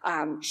 and,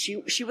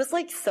 she was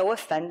so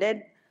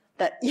offended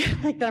that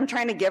I'm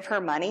trying to give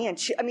her money, and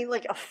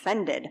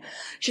offended.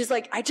 She's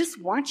like, I just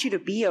want you to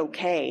be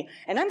okay.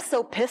 And I'm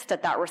so pissed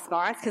at that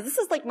response, because this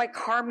is my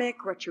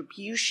karmic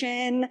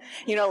retribution,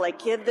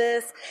 give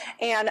this.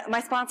 And my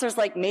sponsor's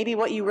like, maybe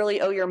what you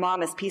really owe your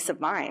mom is peace of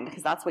mind,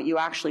 because that's what you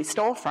actually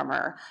stole from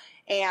her.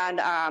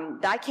 And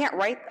I can't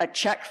write a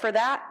check for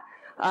that.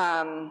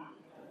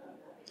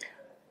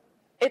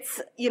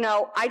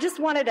 I just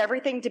wanted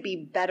everything to be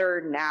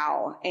better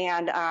now.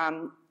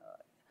 And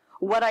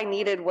what I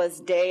needed was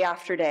day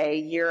after day,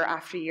 year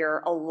after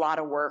year, a lot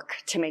of work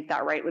to make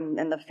that right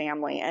in the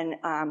family. And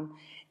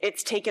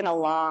it's taken a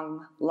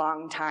long,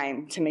 long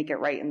time to make it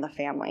right in the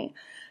family.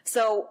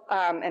 So,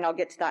 and I'll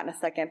get to that in a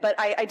second, but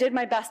I did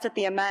my best at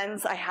the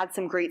amends. I had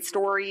some great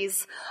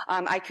stories.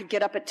 I could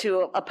get up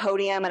to a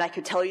podium and I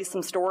could tell you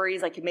some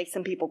stories. I could make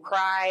some people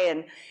cry.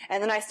 And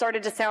then I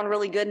started to sound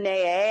really good in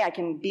AA. I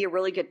can be a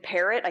really good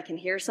parrot. I can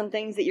hear some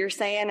things that you're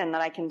saying and then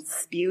I can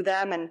spew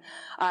them and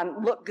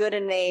look good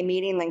in an AA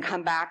meeting, then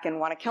come back and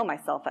want to kill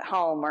myself at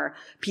home, or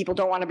people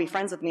don't want to be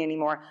friends with me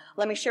anymore.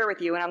 Let me share with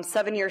you, when I'm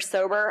 7 years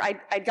sober,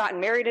 I'd gotten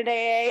married at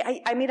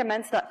AA. I made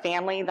amends to that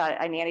family that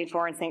I nannied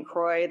for in St.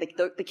 Croix.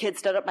 The kids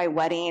stood at my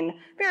wedding.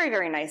 Very,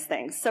 very nice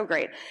things. So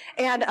great.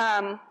 And,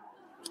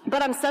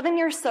 but I'm 7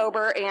 years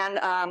sober and,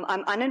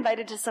 I'm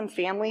uninvited to some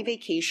family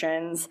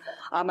vacations.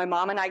 My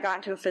mom and I got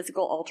into a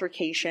physical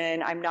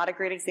altercation. I'm not a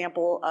great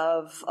example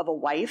of a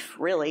wife,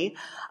 really.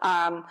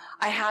 I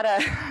had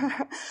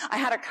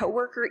a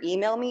coworker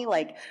email me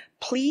like,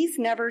 please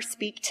never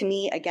speak to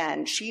me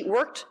again. She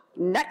worked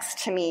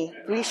next to me.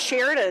 We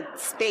shared a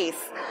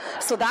space.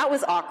 So that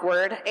was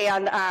awkward.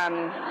 And,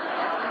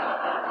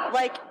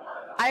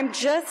 I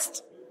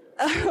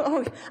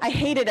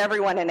hated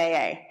everyone in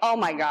AA. Oh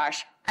my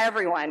gosh,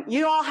 everyone.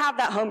 You all have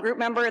that home group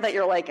member that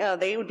you're like, oh,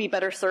 they would be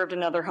better served in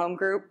another home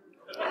group.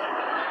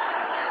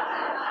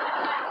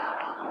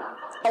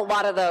 A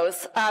lot of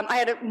those. I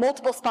had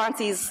multiple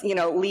sponsees,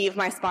 leave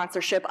my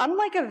sponsorship. I'm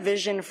like a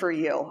vision for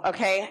you,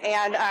 okay?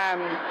 And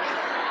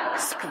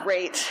it's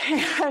great.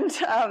 And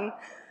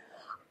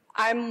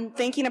I'm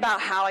thinking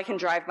about how I can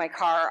drive my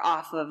car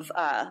off of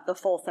the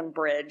Folsom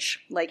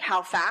Bridge, like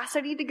how fast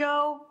I need to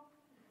go.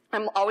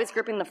 I'm always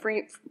gripping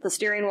the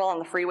steering wheel on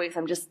the freeways.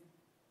 I'm just,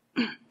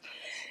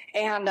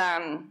 and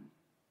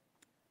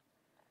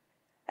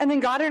then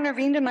God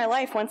intervened in my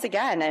life once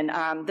again.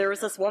 And there was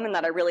this woman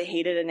that I really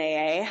hated in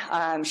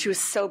AA. She was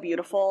so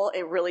beautiful.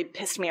 It really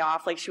pissed me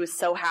off. Like, she was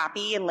so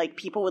happy, and like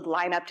people would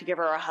line up to give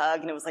her a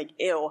hug, and it was like,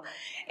 ew.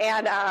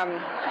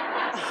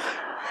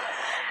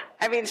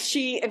 And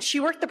she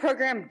worked the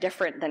program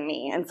different than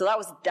me. And so that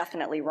was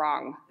definitely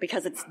wrong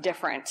because it's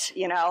different,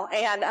 and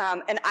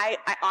I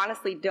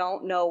honestly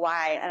don't know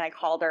why. And I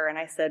called her and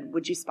I said,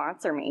 would you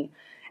sponsor me?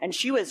 And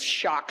she was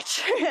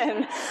shocked.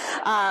 And,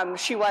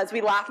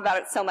 we laugh about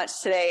it so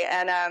much today.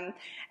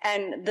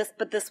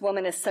 But this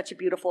woman is such a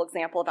beautiful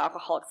example of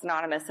Alcoholics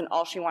Anonymous, and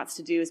all she wants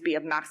to do is be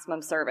of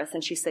maximum service.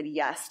 And she said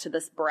yes to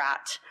this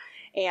brat.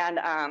 And,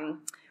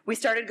 we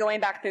started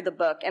going back through the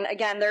book. And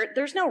again,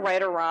 there's no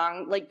right or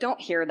wrong. Like, don't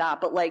hear that.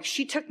 But like,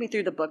 she took me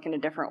through the book in a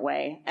different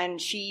way.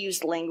 And she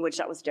used language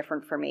that was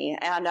different for me.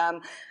 And,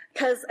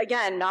 cause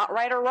again, not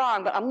right or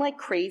wrong, but I'm like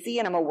crazy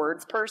and I'm a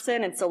words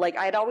person. And so like,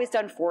 I'd always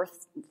done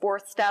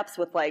fourth steps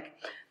with like,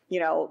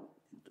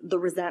 the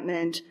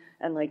resentment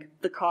and like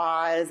the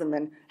cause and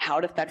then how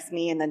it affects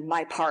me and then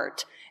my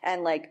part.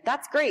 And like,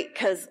 that's great,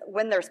 because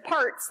when there's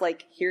parts,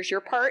 like, here's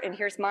your part and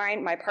here's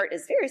mine. My part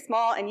is very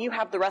small and you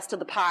have the rest of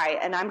the pie,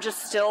 and I'm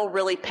just still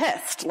really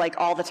pissed, like,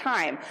 all the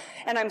time.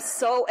 And I'm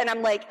so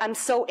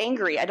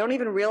angry. I don't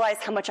even realize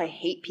how much I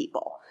hate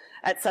people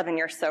at 7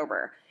 years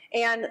sober.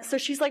 And so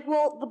she's like,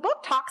 well, the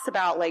book talks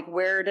about, like,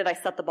 where did I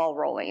set the ball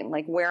rolling?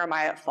 Like, where am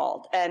I at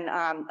fault? And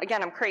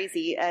again, I'm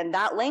crazy. And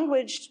that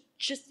language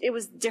it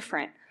was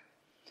different.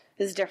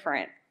 Is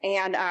different.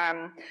 And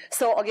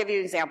so I'll give you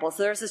an example.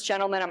 So there's this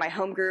gentleman in my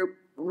home group,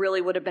 really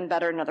would have been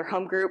better in another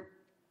home group.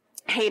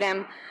 Hate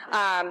him,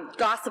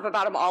 gossip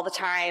about him all the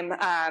time.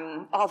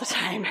 And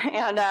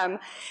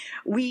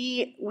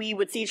we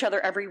would see each other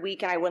every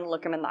week, and I wouldn't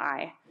look him in the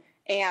eye.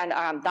 And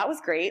that was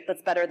great.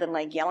 That's better than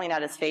like yelling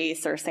at his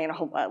face or saying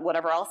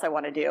whatever else I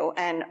want to do.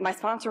 And my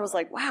sponsor was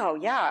like, wow,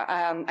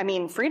 yeah.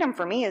 Freedom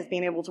for me is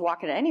being able to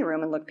walk into any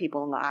room and look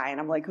people in the eye. And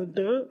I'm like,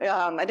 duh.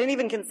 I didn't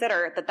even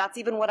consider that that's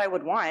even what I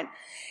would want.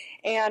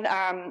 And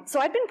so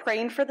I'd been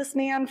praying for this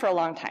man for a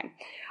long time.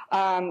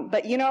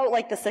 But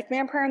like the sick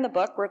man prayer in the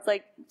book, where it's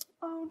like,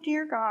 oh,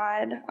 dear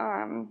God,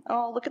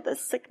 oh, look at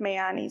this sick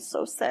man. He's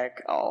so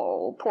sick.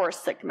 Oh, poor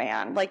sick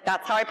man. Like,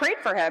 that's how I prayed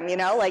for him,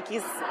 like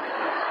he's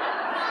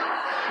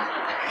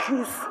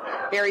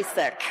very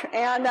sick.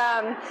 And,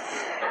 so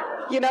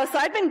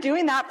I'd been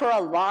doing that for a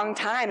long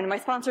time. And my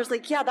sponsor's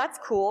like, yeah, that's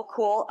cool.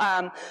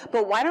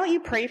 But why don't you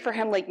pray for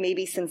him, like,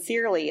 maybe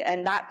sincerely?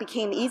 And that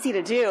became easy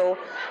to do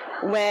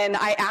when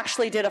I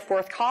actually did a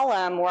fourth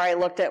column where I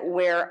looked at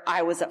where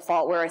I was at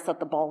fault, where I set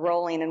the ball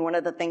rolling. And one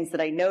of the things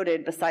that I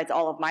noted, besides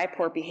all of my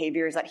poor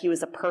behavior, is that he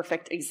was a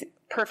perfect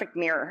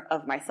mirror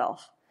of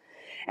myself.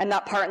 And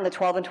that part in the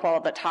 12 and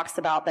 12 that talks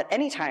about that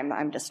anytime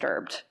I'm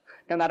disturbed,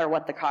 no matter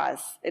what the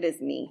cause, it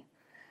is me.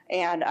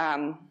 And,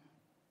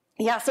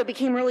 so it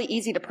became really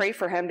easy to pray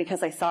for him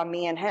because I saw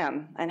me in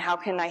him. And how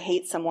can I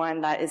hate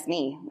someone that is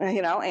me,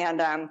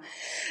 And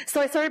so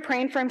I started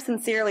praying for him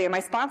sincerely. And my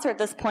sponsor at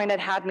this point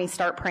had me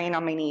start praying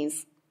on my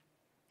knees.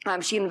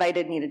 She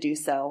invited me to do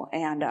so.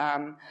 And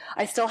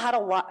I still had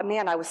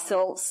I was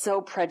still so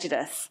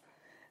prejudiced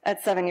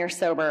at 7 years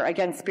sober.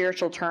 Again,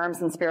 spiritual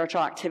terms and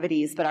spiritual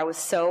activities, but I was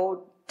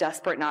so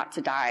desperate not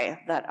to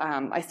die that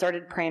I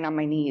started praying on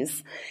my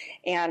knees.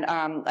 And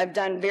I've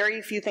done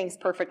very few things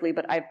perfectly,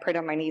 but I've prayed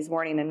on my knees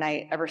morning and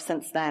night ever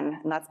since then,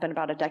 and that's been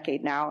about a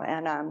decade now.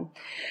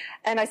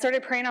 And I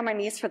started praying on my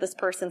knees for this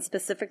person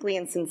specifically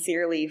and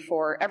sincerely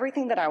for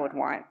everything that I would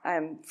want,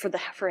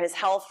 for his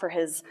health, for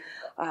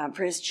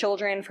his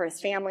children, for his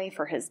family,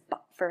 for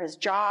his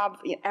job,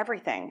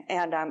 everything.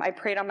 And I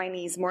prayed on my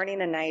knees morning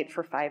and night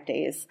for 5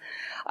 days.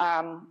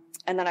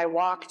 And then I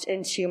walked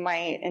into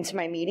my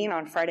meeting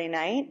on Friday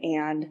night,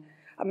 and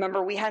I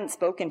remember we hadn't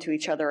spoken to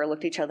each other or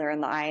looked each other in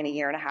the eye in a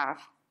year and a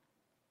half.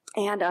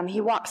 And he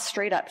walked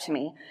straight up to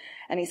me,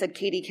 and he said,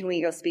 "Katie, can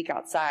we go speak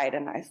outside?"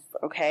 And I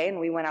said, "Okay." And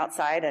we went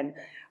outside, and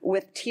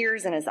with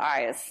tears in his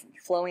eyes,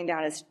 flowing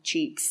down his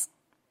cheeks,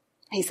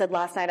 he said,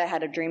 "Last night I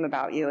had a dream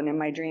about you, and in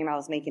my dream I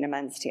was making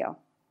amends to you."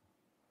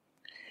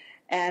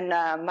 And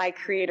my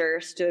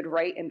Creator stood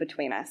right in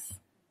between us.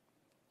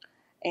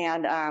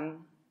 And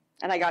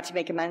I got to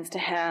make amends to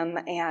him,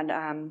 and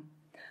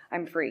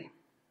I'm free.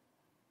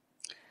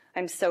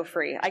 I'm so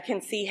free. I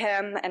can see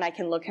him, and I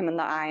can look him in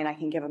the eye, and I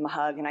can give him a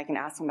hug, and I can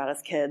ask him about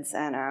his kids,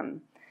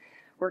 and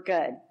we're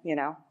good,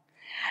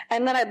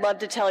 And then I'd love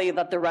to tell you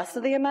that the rest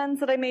of the amends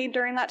that I made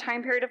during that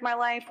time period of my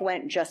life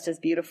went just as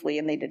beautifully,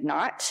 and they did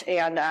not.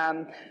 And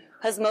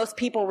as most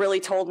people really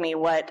told me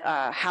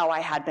how I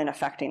had been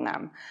affecting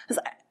them.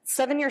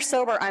 7 years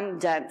sober, I'm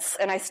dense,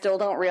 and I still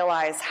don't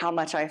realize how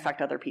much I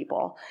affect other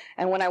people.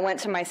 And when I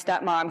went to my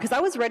stepmom, because I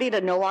was ready to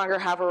no longer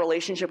have a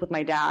relationship with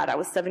my dad. I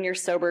was 7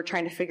 years sober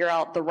trying to figure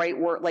out the right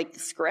word, the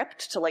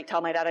script to tell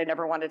my dad I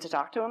never wanted to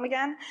talk to him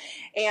again.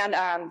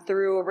 And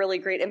through a really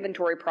great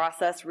inventory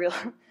process,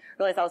 realized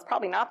that was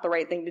probably not the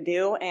right thing to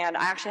do. And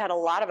I actually had a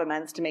lot of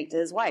amends to make to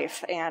his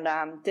wife,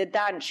 and did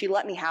that, and she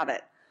let me have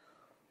it.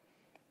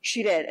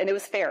 She did, and it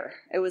was fair.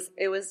 It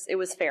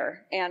was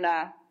fair. And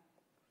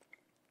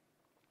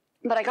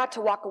but I got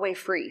to walk away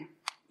free.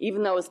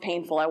 Even though it was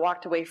painful, I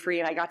walked away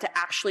free, and I got to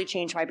actually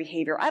change my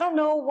behavior.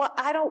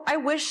 I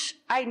wish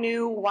I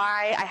knew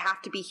why I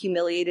have to be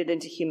humiliated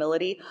into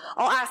humility.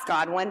 I'll ask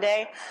God one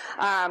day.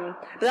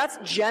 But that's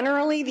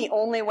generally the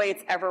only way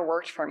it's ever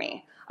worked for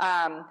me.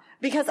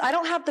 Because I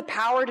don't have the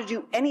power to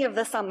do any of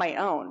this on my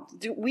own.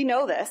 We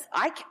know this.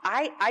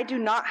 I do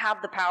not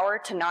have the power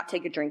to not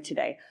take a drink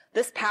today.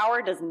 This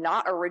power does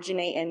not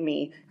originate in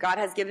me. God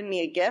has given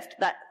me a gift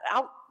that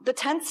the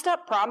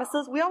 10-step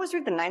promises, we always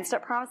read the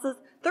 9-step promises.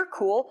 They're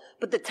cool,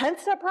 but the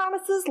 10-step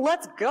promises,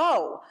 let's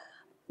go.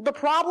 The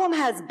problem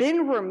has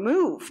been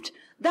removed.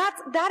 That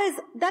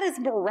is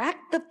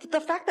miraculous.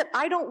 The fact that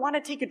I don't want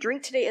to take a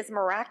drink today is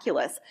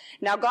miraculous.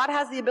 Now, God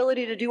has the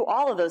ability to do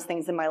all of those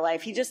things in my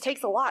life. He just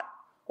takes a lot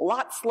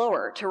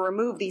slower to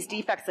remove these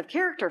defects of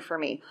character for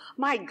me.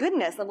 My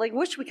goodness, I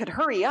wish we could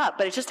hurry up,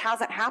 but it just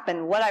hasn't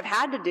happened. What I've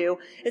had to do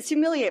is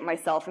humiliate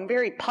myself in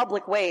very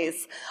public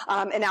ways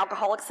in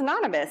Alcoholics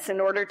Anonymous in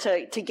order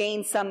to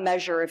gain some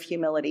measure of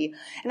humility.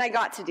 And I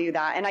got to do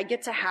that, and I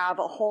get to have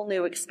a whole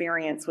new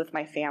experience with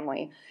my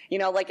family.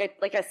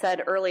 Like I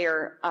said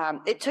earlier,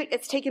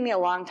 it's taken me a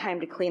long time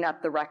to clean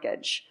up the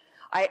wreckage.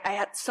 I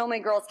had so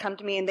many girls come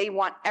to me, and they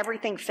want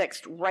everything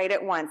fixed right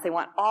at once. They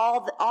want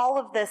all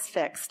of this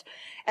fixed.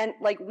 And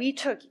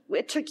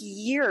it took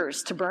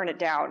years to burn it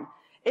down.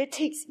 It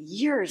takes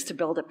years to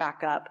build it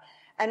back up.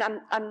 And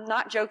I'm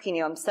not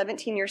joking I'm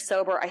 17 years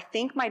sober. I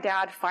think my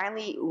dad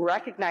finally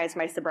recognized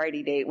my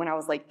sobriety date when I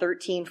was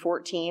 13,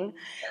 14,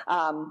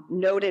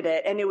 noted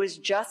it. And it was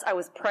I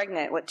was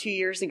pregnant, 2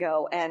 years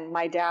ago. And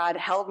my dad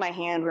held my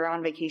hand. We were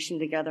on vacation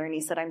together, and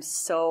he said, "I'm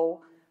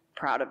so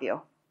proud of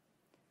you."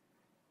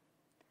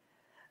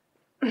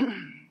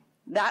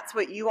 That's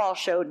what you all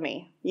showed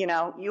me.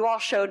 You all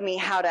showed me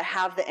how to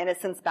have the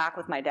innocence back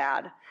with my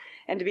dad,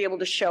 and to be able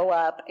to show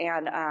up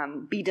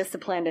and be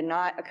disciplined and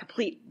not a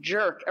complete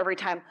jerk every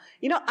time.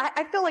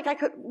 I feel like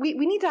we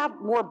need to have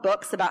more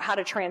books about how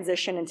to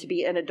transition and to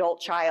be an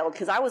adult child,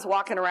 because I was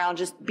walking around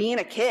just being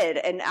a kid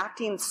and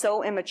acting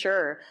so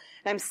immature.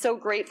 And I'm so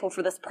grateful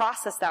for this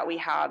process that we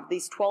have,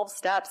 these 12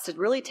 steps to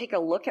really take a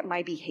look at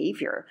my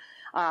behavior.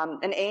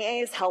 And AA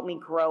has helped me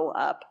grow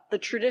up. The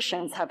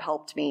traditions have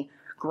helped me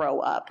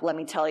grow up. Let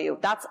me tell you,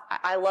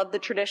 I love the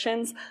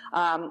traditions.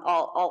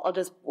 I'll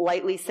just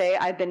lightly say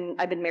I've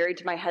been married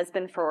to my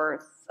husband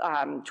for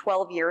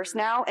 12 years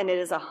now, and it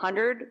is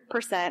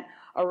 100%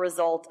 a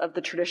result of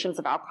the traditions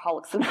of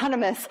Alcoholics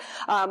Anonymous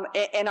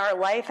in our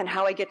life, and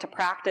how I get to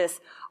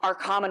practice our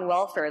common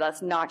welfare.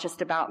 That's not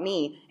just about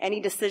me. Any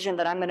decision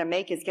that I'm going to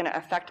make is going to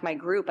affect my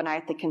group, and I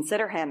have to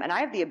consider him. And I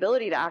have the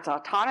ability to act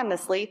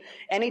autonomously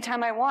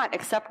anytime I want,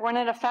 except when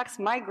it affects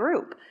my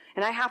group.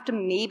 And I have to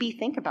maybe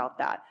think about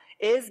that.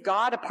 Is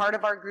God a part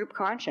of our group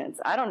conscience?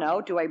 I don't know.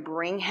 Do I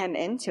bring him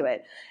into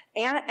it?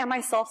 And am I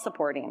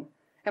self-supporting?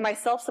 Am I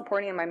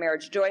self-supporting in my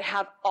marriage? Do I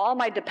have all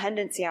my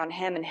dependency on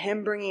him and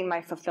him bringing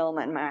my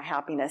fulfillment and my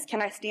happiness?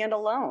 Can I stand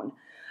alone?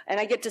 And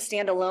I get to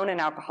stand alone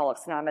in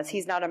Alcoholics Anonymous.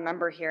 He's not a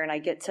member here, and I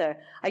get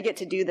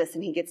to do this,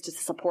 and he gets to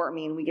support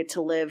me, and we get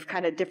to live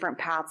kind of different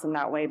paths in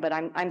that way. But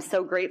I'm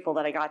so grateful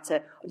that I got to.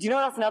 Do you know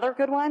what's another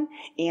good one?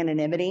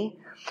 Anonymity.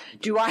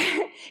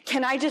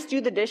 Can I just do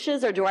the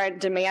dishes, or do I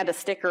demand a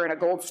sticker and a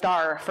gold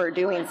star for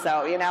doing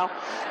so? You know.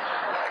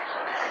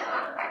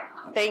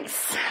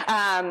 Thanks.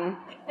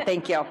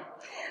 Thank you.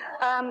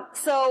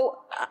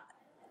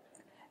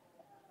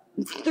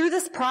 Through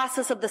this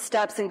process of the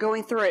steps and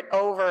going through it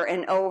over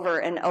and over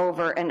and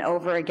over and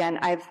over again,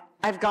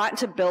 I've gotten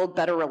to build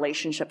better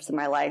relationships in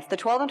my life. The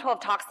 12 and 12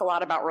 talks a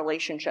lot about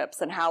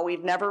relationships and how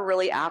we've never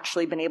really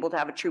actually been able to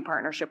have a true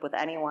partnership with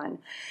anyone.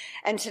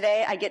 And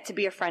today I get to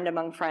be a friend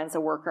among friends, a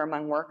worker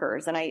among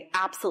workers. And I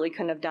absolutely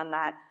couldn't have done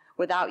that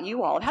without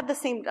you all. I've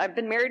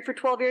been married for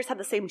 12 years, had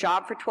the same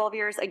job for 12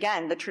 years.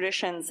 Again, the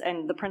traditions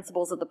and the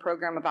principles of the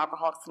program of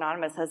Alcoholics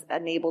Anonymous has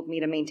enabled me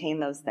to maintain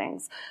those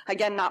things.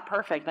 Again, not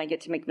perfect, and I get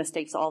to make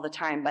mistakes all the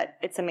time, but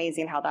it's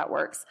amazing how that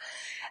works.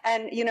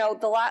 And, you know,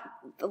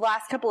 the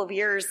last couple of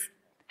years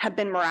have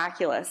been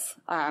miraculous,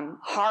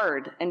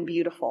 hard and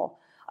beautiful.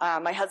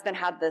 My husband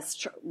had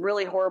this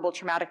really horrible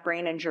traumatic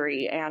brain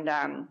injury, and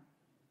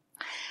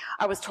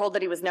I was told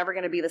that he was never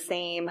going to be the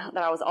same,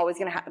 that I was always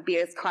going to be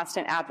his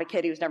constant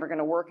advocate. He was never going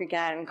to work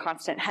again,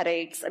 constant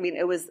headaches. I mean,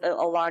 it was a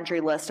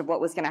laundry list of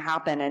what was going to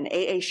happen. And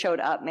AA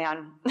showed up,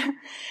 man.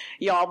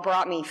 Y'all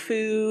brought me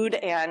food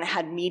and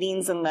had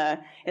meetings in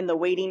the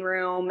waiting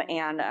room,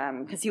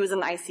 and because he was in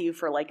the ICU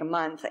for like a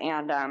month,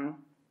 and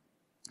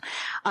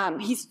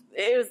he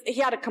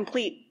had a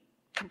complete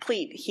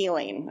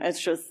healing.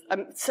 It's just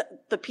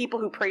the people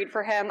who prayed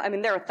for him. I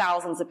mean, there were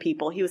thousands of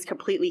people. He was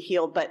completely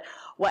healed. But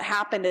what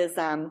happened is,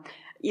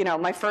 you know,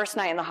 my first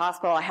night in the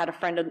hospital, I had a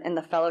friend in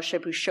the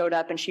fellowship who showed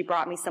up, and she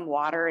brought me some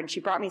water, and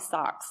she brought me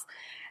socks.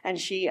 And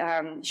she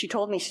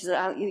told me, she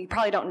said, you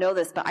probably don't know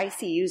this, but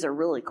ICUs are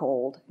really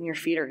cold, and your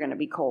feet are going to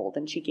be cold.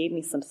 And she gave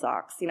me some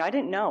socks. You know, I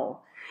didn't know.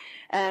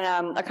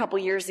 And a couple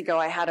years ago,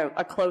 I had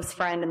a close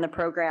friend in the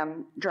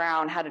program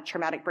drown, had a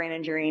traumatic brain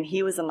injury, and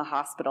he was in the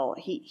hospital.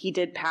 He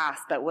did pass,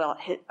 but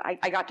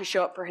I got to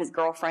show up for his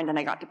girlfriend, and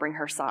I got to bring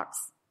her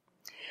socks.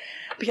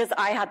 Because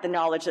I had the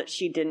knowledge that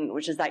she didn't,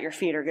 which is that your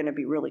feet are going to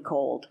be really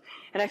cold.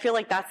 And I feel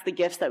like that's the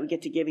gifts that we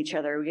get to give each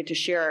other. We get to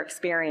share our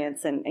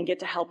experience and get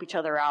to help each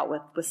other out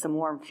with some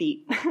warm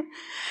feet.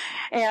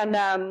 And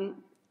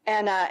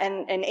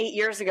 8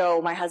 years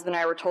ago, my husband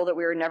and I were told that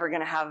we were never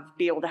going to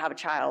be able to have a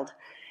child.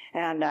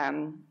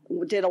 And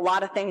did a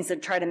lot of things to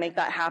try to make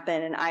that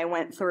happen. And I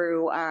went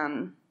through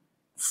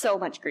so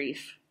much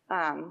grief,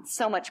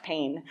 so much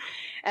pain.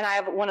 And I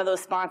have one of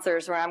those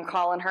sponsors where I'm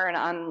calling her, and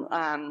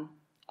I'm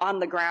on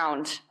the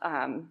ground,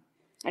 and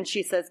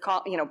she says,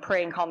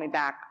 pray and call me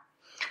back.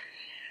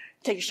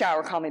 Take a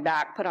shower, call me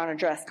back. Put on a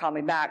dress, call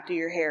me back. Do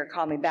your hair,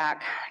 call me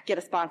back. Get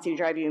a sponsor to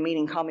drive you a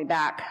meeting, call me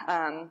back.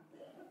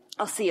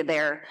 I'll see you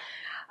there.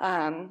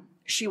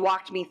 She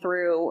walked me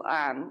through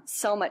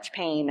so much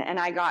pain, and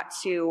I got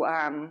to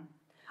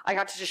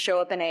just show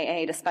up in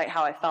AA despite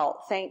how I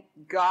felt. Thank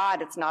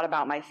God it's not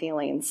about my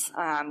feelings.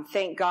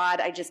 Thank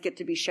God I just get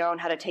to be shown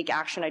how to take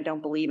action I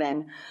don't believe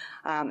in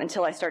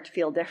until I start to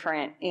feel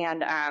different.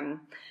 And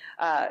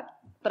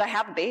but I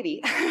have a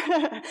baby.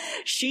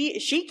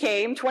 She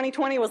came.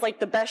 2020 was like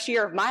the best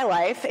year of my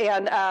life,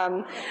 and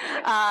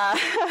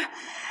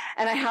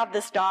and I have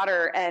this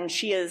daughter, and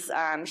she is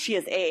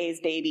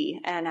AA's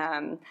baby.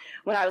 And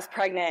when I was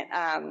pregnant,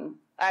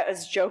 I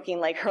was joking,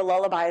 like, her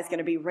lullaby is going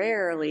to be,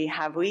 rarely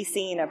have we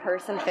seen a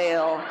person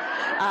fail.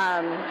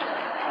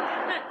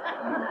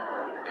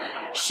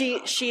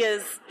 She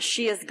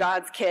is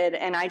God's kid,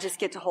 and I just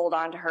get to hold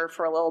on to her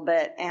for a little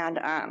bit. And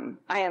I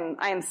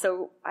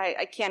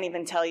can't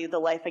even tell you the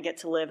life I get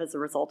to live as a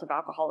result of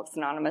Alcoholics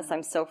Anonymous.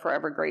 I'm so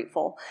forever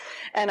grateful.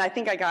 And I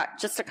think I got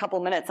just a couple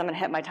minutes. I'm going to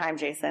hit my time,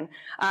 Jason.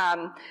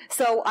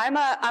 So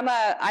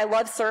I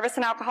love service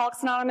in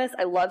Alcoholics Anonymous.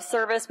 I love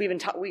service.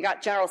 We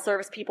got general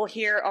service people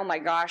here. Oh my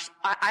gosh.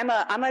 I'm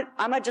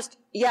a just,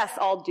 yes,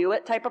 I'll do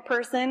it type of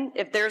person.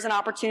 If there's an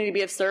opportunity to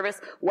be of service,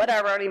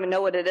 whatever, I don't even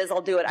know what it is,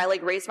 I'll do it. I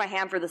raised my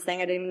hand for this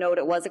thing. I didn't even know what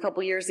it was a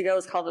couple years ago.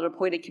 It's called an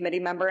appointed committee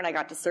member, and I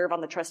got to serve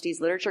on the trustees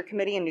literature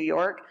committee in New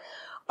York.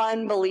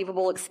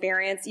 Unbelievable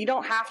experience. You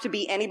don't have to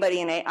be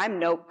anybody in A. I'm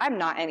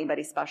not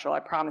anybody special.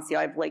 I promise you.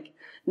 I've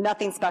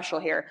nothing special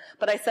here.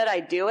 But I said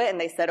I'd do it, and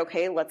they said,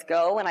 okay, let's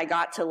go. And I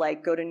got to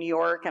go to New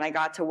York, and I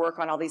got to work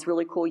on all these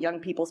really cool young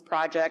people's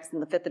projects in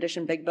the 5th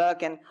edition Big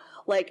Book, and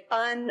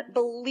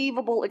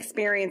unbelievable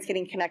experience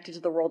getting connected to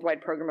the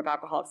worldwide program of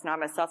Alcoholics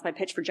Anonymous. So that's my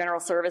pitch for general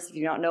service. If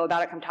you don't know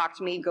about it, come talk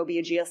to me. Go be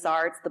a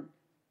GSR. It's the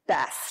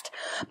best.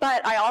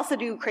 But I also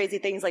do crazy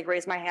things like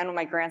raise my hand when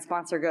my grand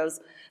sponsor goes,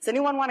 does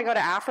anyone want to go to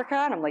Africa?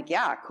 And I'm like,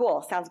 yeah,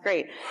 cool. Sounds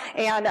great.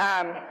 And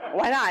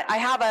why not? I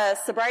have a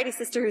sobriety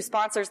sister who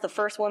sponsors the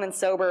first woman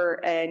sober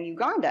in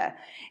Uganda.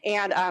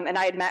 And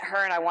I had met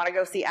her, and I want to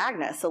go see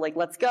Agnes. So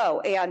let's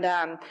go.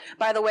 And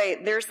by the way,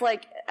 there's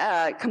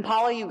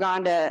Kampala,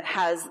 Uganda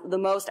has the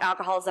most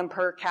alcoholism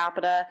per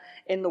capita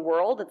in the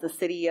world. It's a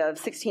city of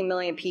 16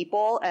 million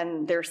people,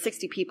 and there's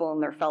 60 people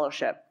in their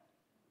fellowship.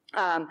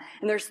 And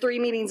there's 3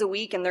 meetings a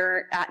week and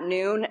they're at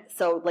noon.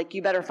 So like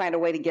you better find a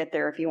way to get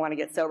there if you want to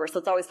get sober. So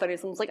it's always funny.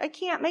 Someone's like, I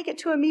can't make it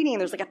to a meeting.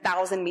 There's like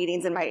 1,000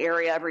 meetings in my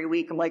area every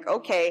week. I'm like,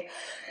 okay.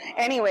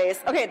 Anyways,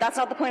 okay, that's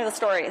not the point of the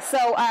story.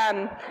 So,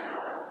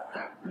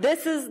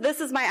 this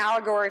is my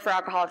allegory for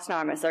Alcoholics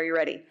Anonymous. Are you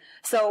ready?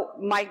 So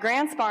my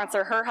grand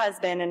sponsor, her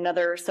husband,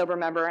 another sober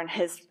member, and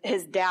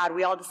his dad,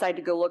 we all decided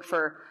to go look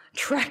for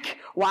trek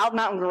wild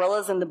mountain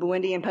gorillas in the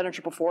Burundi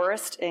impenetrable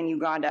forest in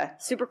Uganda.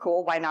 Super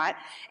cool. Why not?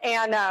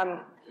 And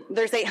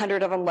there's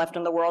 800 of them left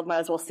in the world. Might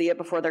as well see it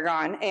before they're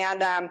gone.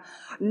 And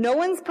no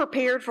one's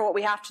prepared for what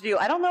we have to do.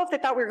 I don't know if they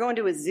thought we were going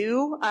to a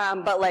zoo,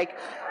 but like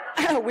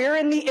we're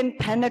in the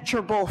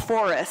impenetrable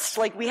forest.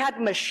 Like we had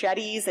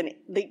machetes and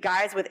the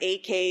guys with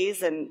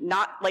AKs, and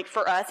not like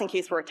for us in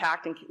case we're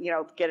attacked and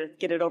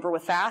get it over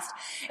with fast.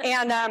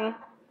 And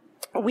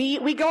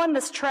we go on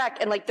this trek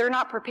and like they're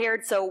not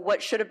prepared. So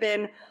what should have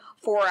been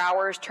 4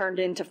 hours turned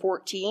into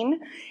 14.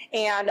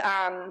 And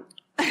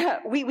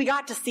we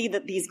got to see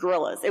these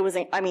gorillas. It was,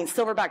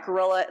 silverback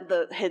gorilla,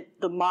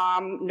 the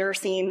mom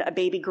nursing a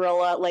baby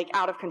gorilla, like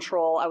out of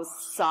control. I was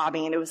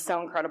sobbing. It was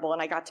so incredible.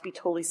 And I got to be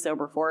totally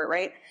sober for it,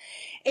 right?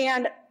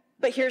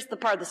 But here's the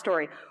part of the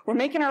story. We're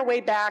making our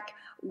way back.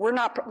 We're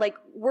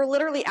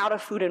literally out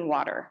of food and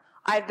water.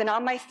 I've been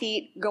on my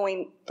feet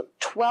going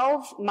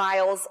 12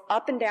 miles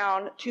up and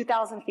down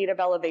 2,000 feet of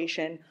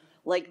elevation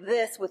like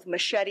this with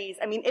machetes.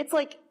 I mean, it's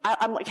like,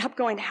 I'm like, kept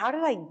going, how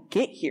did I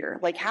get here?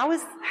 Like, how,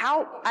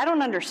 I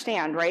don't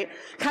understand, right?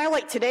 Kind of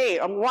like today,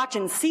 I'm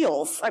watching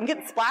seals. I'm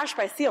getting splashed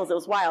by seals. It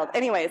was wild.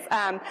 Anyways,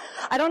 I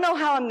don't know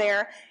how I'm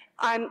there.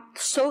 I'm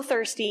so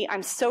thirsty.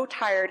 I'm so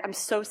tired. I'm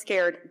so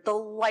scared. The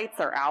lights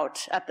are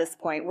out at this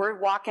point. We're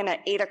walking at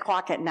 8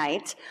 o'clock at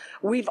night.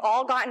 We've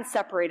all gotten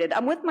separated.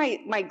 I'm with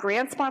my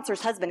grand sponsor's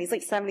husband. He's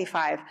like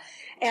 75.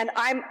 And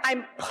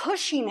I'm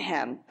pushing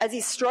him as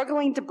he's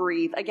struggling to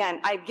breathe. Again,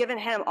 I've given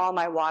him all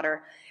my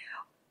water.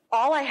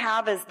 All I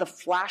have is the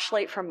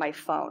flashlight from my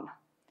phone.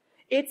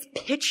 It's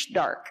pitch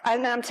dark.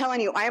 And I'm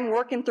telling you, I am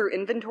working through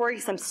inventory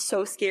because I'm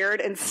so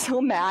scared and so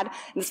mad,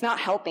 and it's not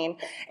helping.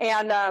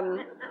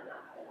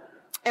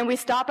 And we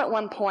stop at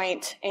one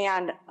point,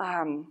 and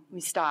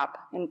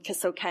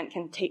so Kent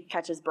can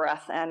catch his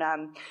breath,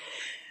 and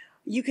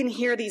you can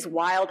hear these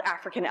wild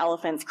African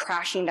elephants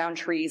crashing down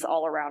trees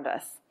all around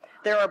us.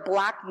 There are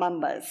black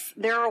mambas.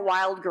 There are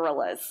wild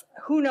gorillas.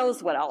 Who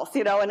knows what else,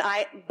 and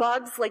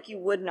bugs like you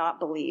would not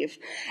believe.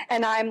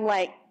 And I'm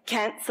like,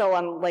 Kent, so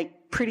I'm like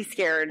pretty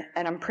scared,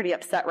 and I'm pretty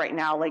upset right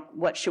now. Like,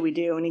 what should we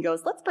do? And he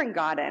goes, let's bring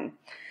God in.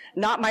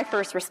 Not my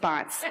first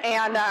response.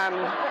 And,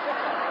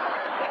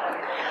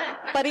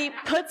 but he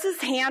puts his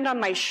hand on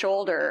my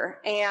shoulder,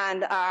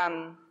 and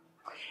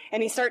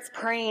he starts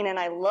praying, and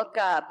I look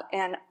up,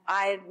 and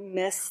I'd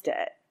missed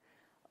it.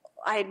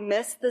 I'd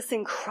missed this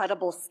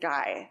incredible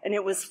sky, and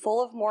it was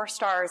full of more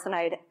stars than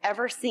I had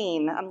ever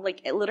seen. I'm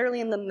like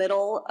literally in the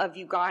middle of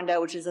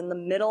Uganda, which is in the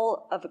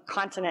middle of a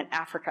continent,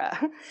 Africa.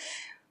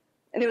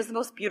 And it was the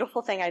most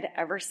beautiful thing I'd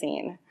ever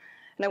seen.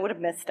 And I would have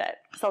missed it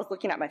because I was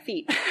looking at my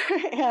feet.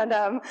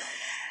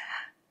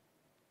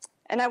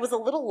 And I was a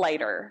little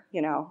lighter,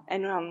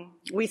 and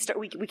we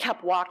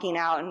kept walking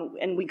out,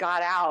 and we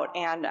got out,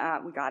 and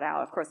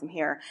of course I'm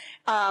here.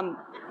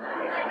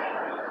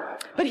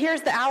 But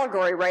here's the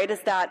allegory, right,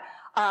 is that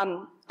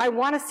I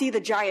want to see the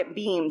giant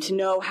beam to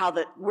know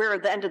where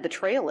the end of the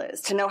trail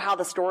is, to know how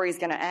the story is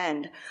going to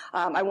end.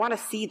 I want to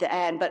see the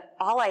end, but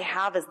all I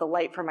have is the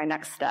light for my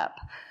next step.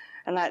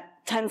 And that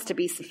tends to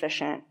be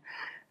sufficient,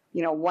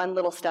 one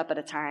little step at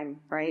a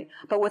time, right?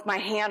 But with my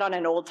hand on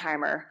an old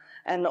timer,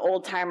 and the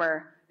old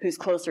timer who's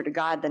closer to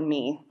God than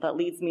me, that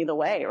leads me the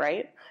way,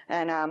 right?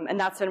 And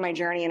that's been my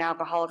journey in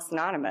Alcoholics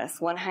Anonymous.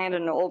 One hand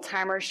on an old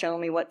timer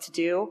showing me what to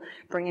do,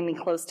 bringing me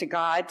close to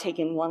God,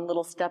 taking one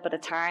little step at a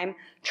time,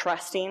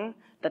 trusting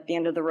that the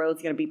end of the road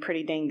is going to be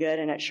pretty dang good,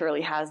 and it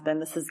surely has been.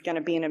 This is going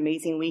to be an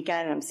amazing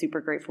weekend, and I'm super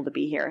grateful to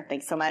be here.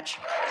 Thanks so much.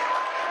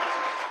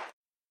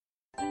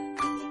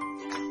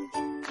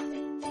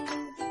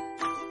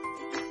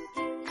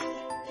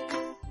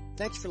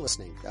 Thanks for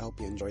listening. I hope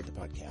you enjoyed the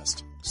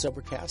podcast.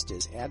 Sobercast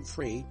is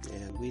ad-free,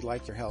 and we'd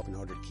like your help in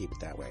order to keep it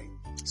that way.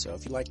 So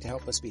if you'd like to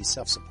help us be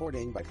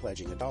self-supporting by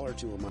pledging $1 or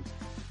 $2 a month,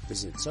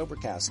 visit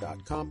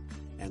Sobercast.com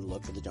and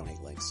look for the donate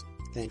links.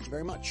 Thank you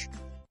very much.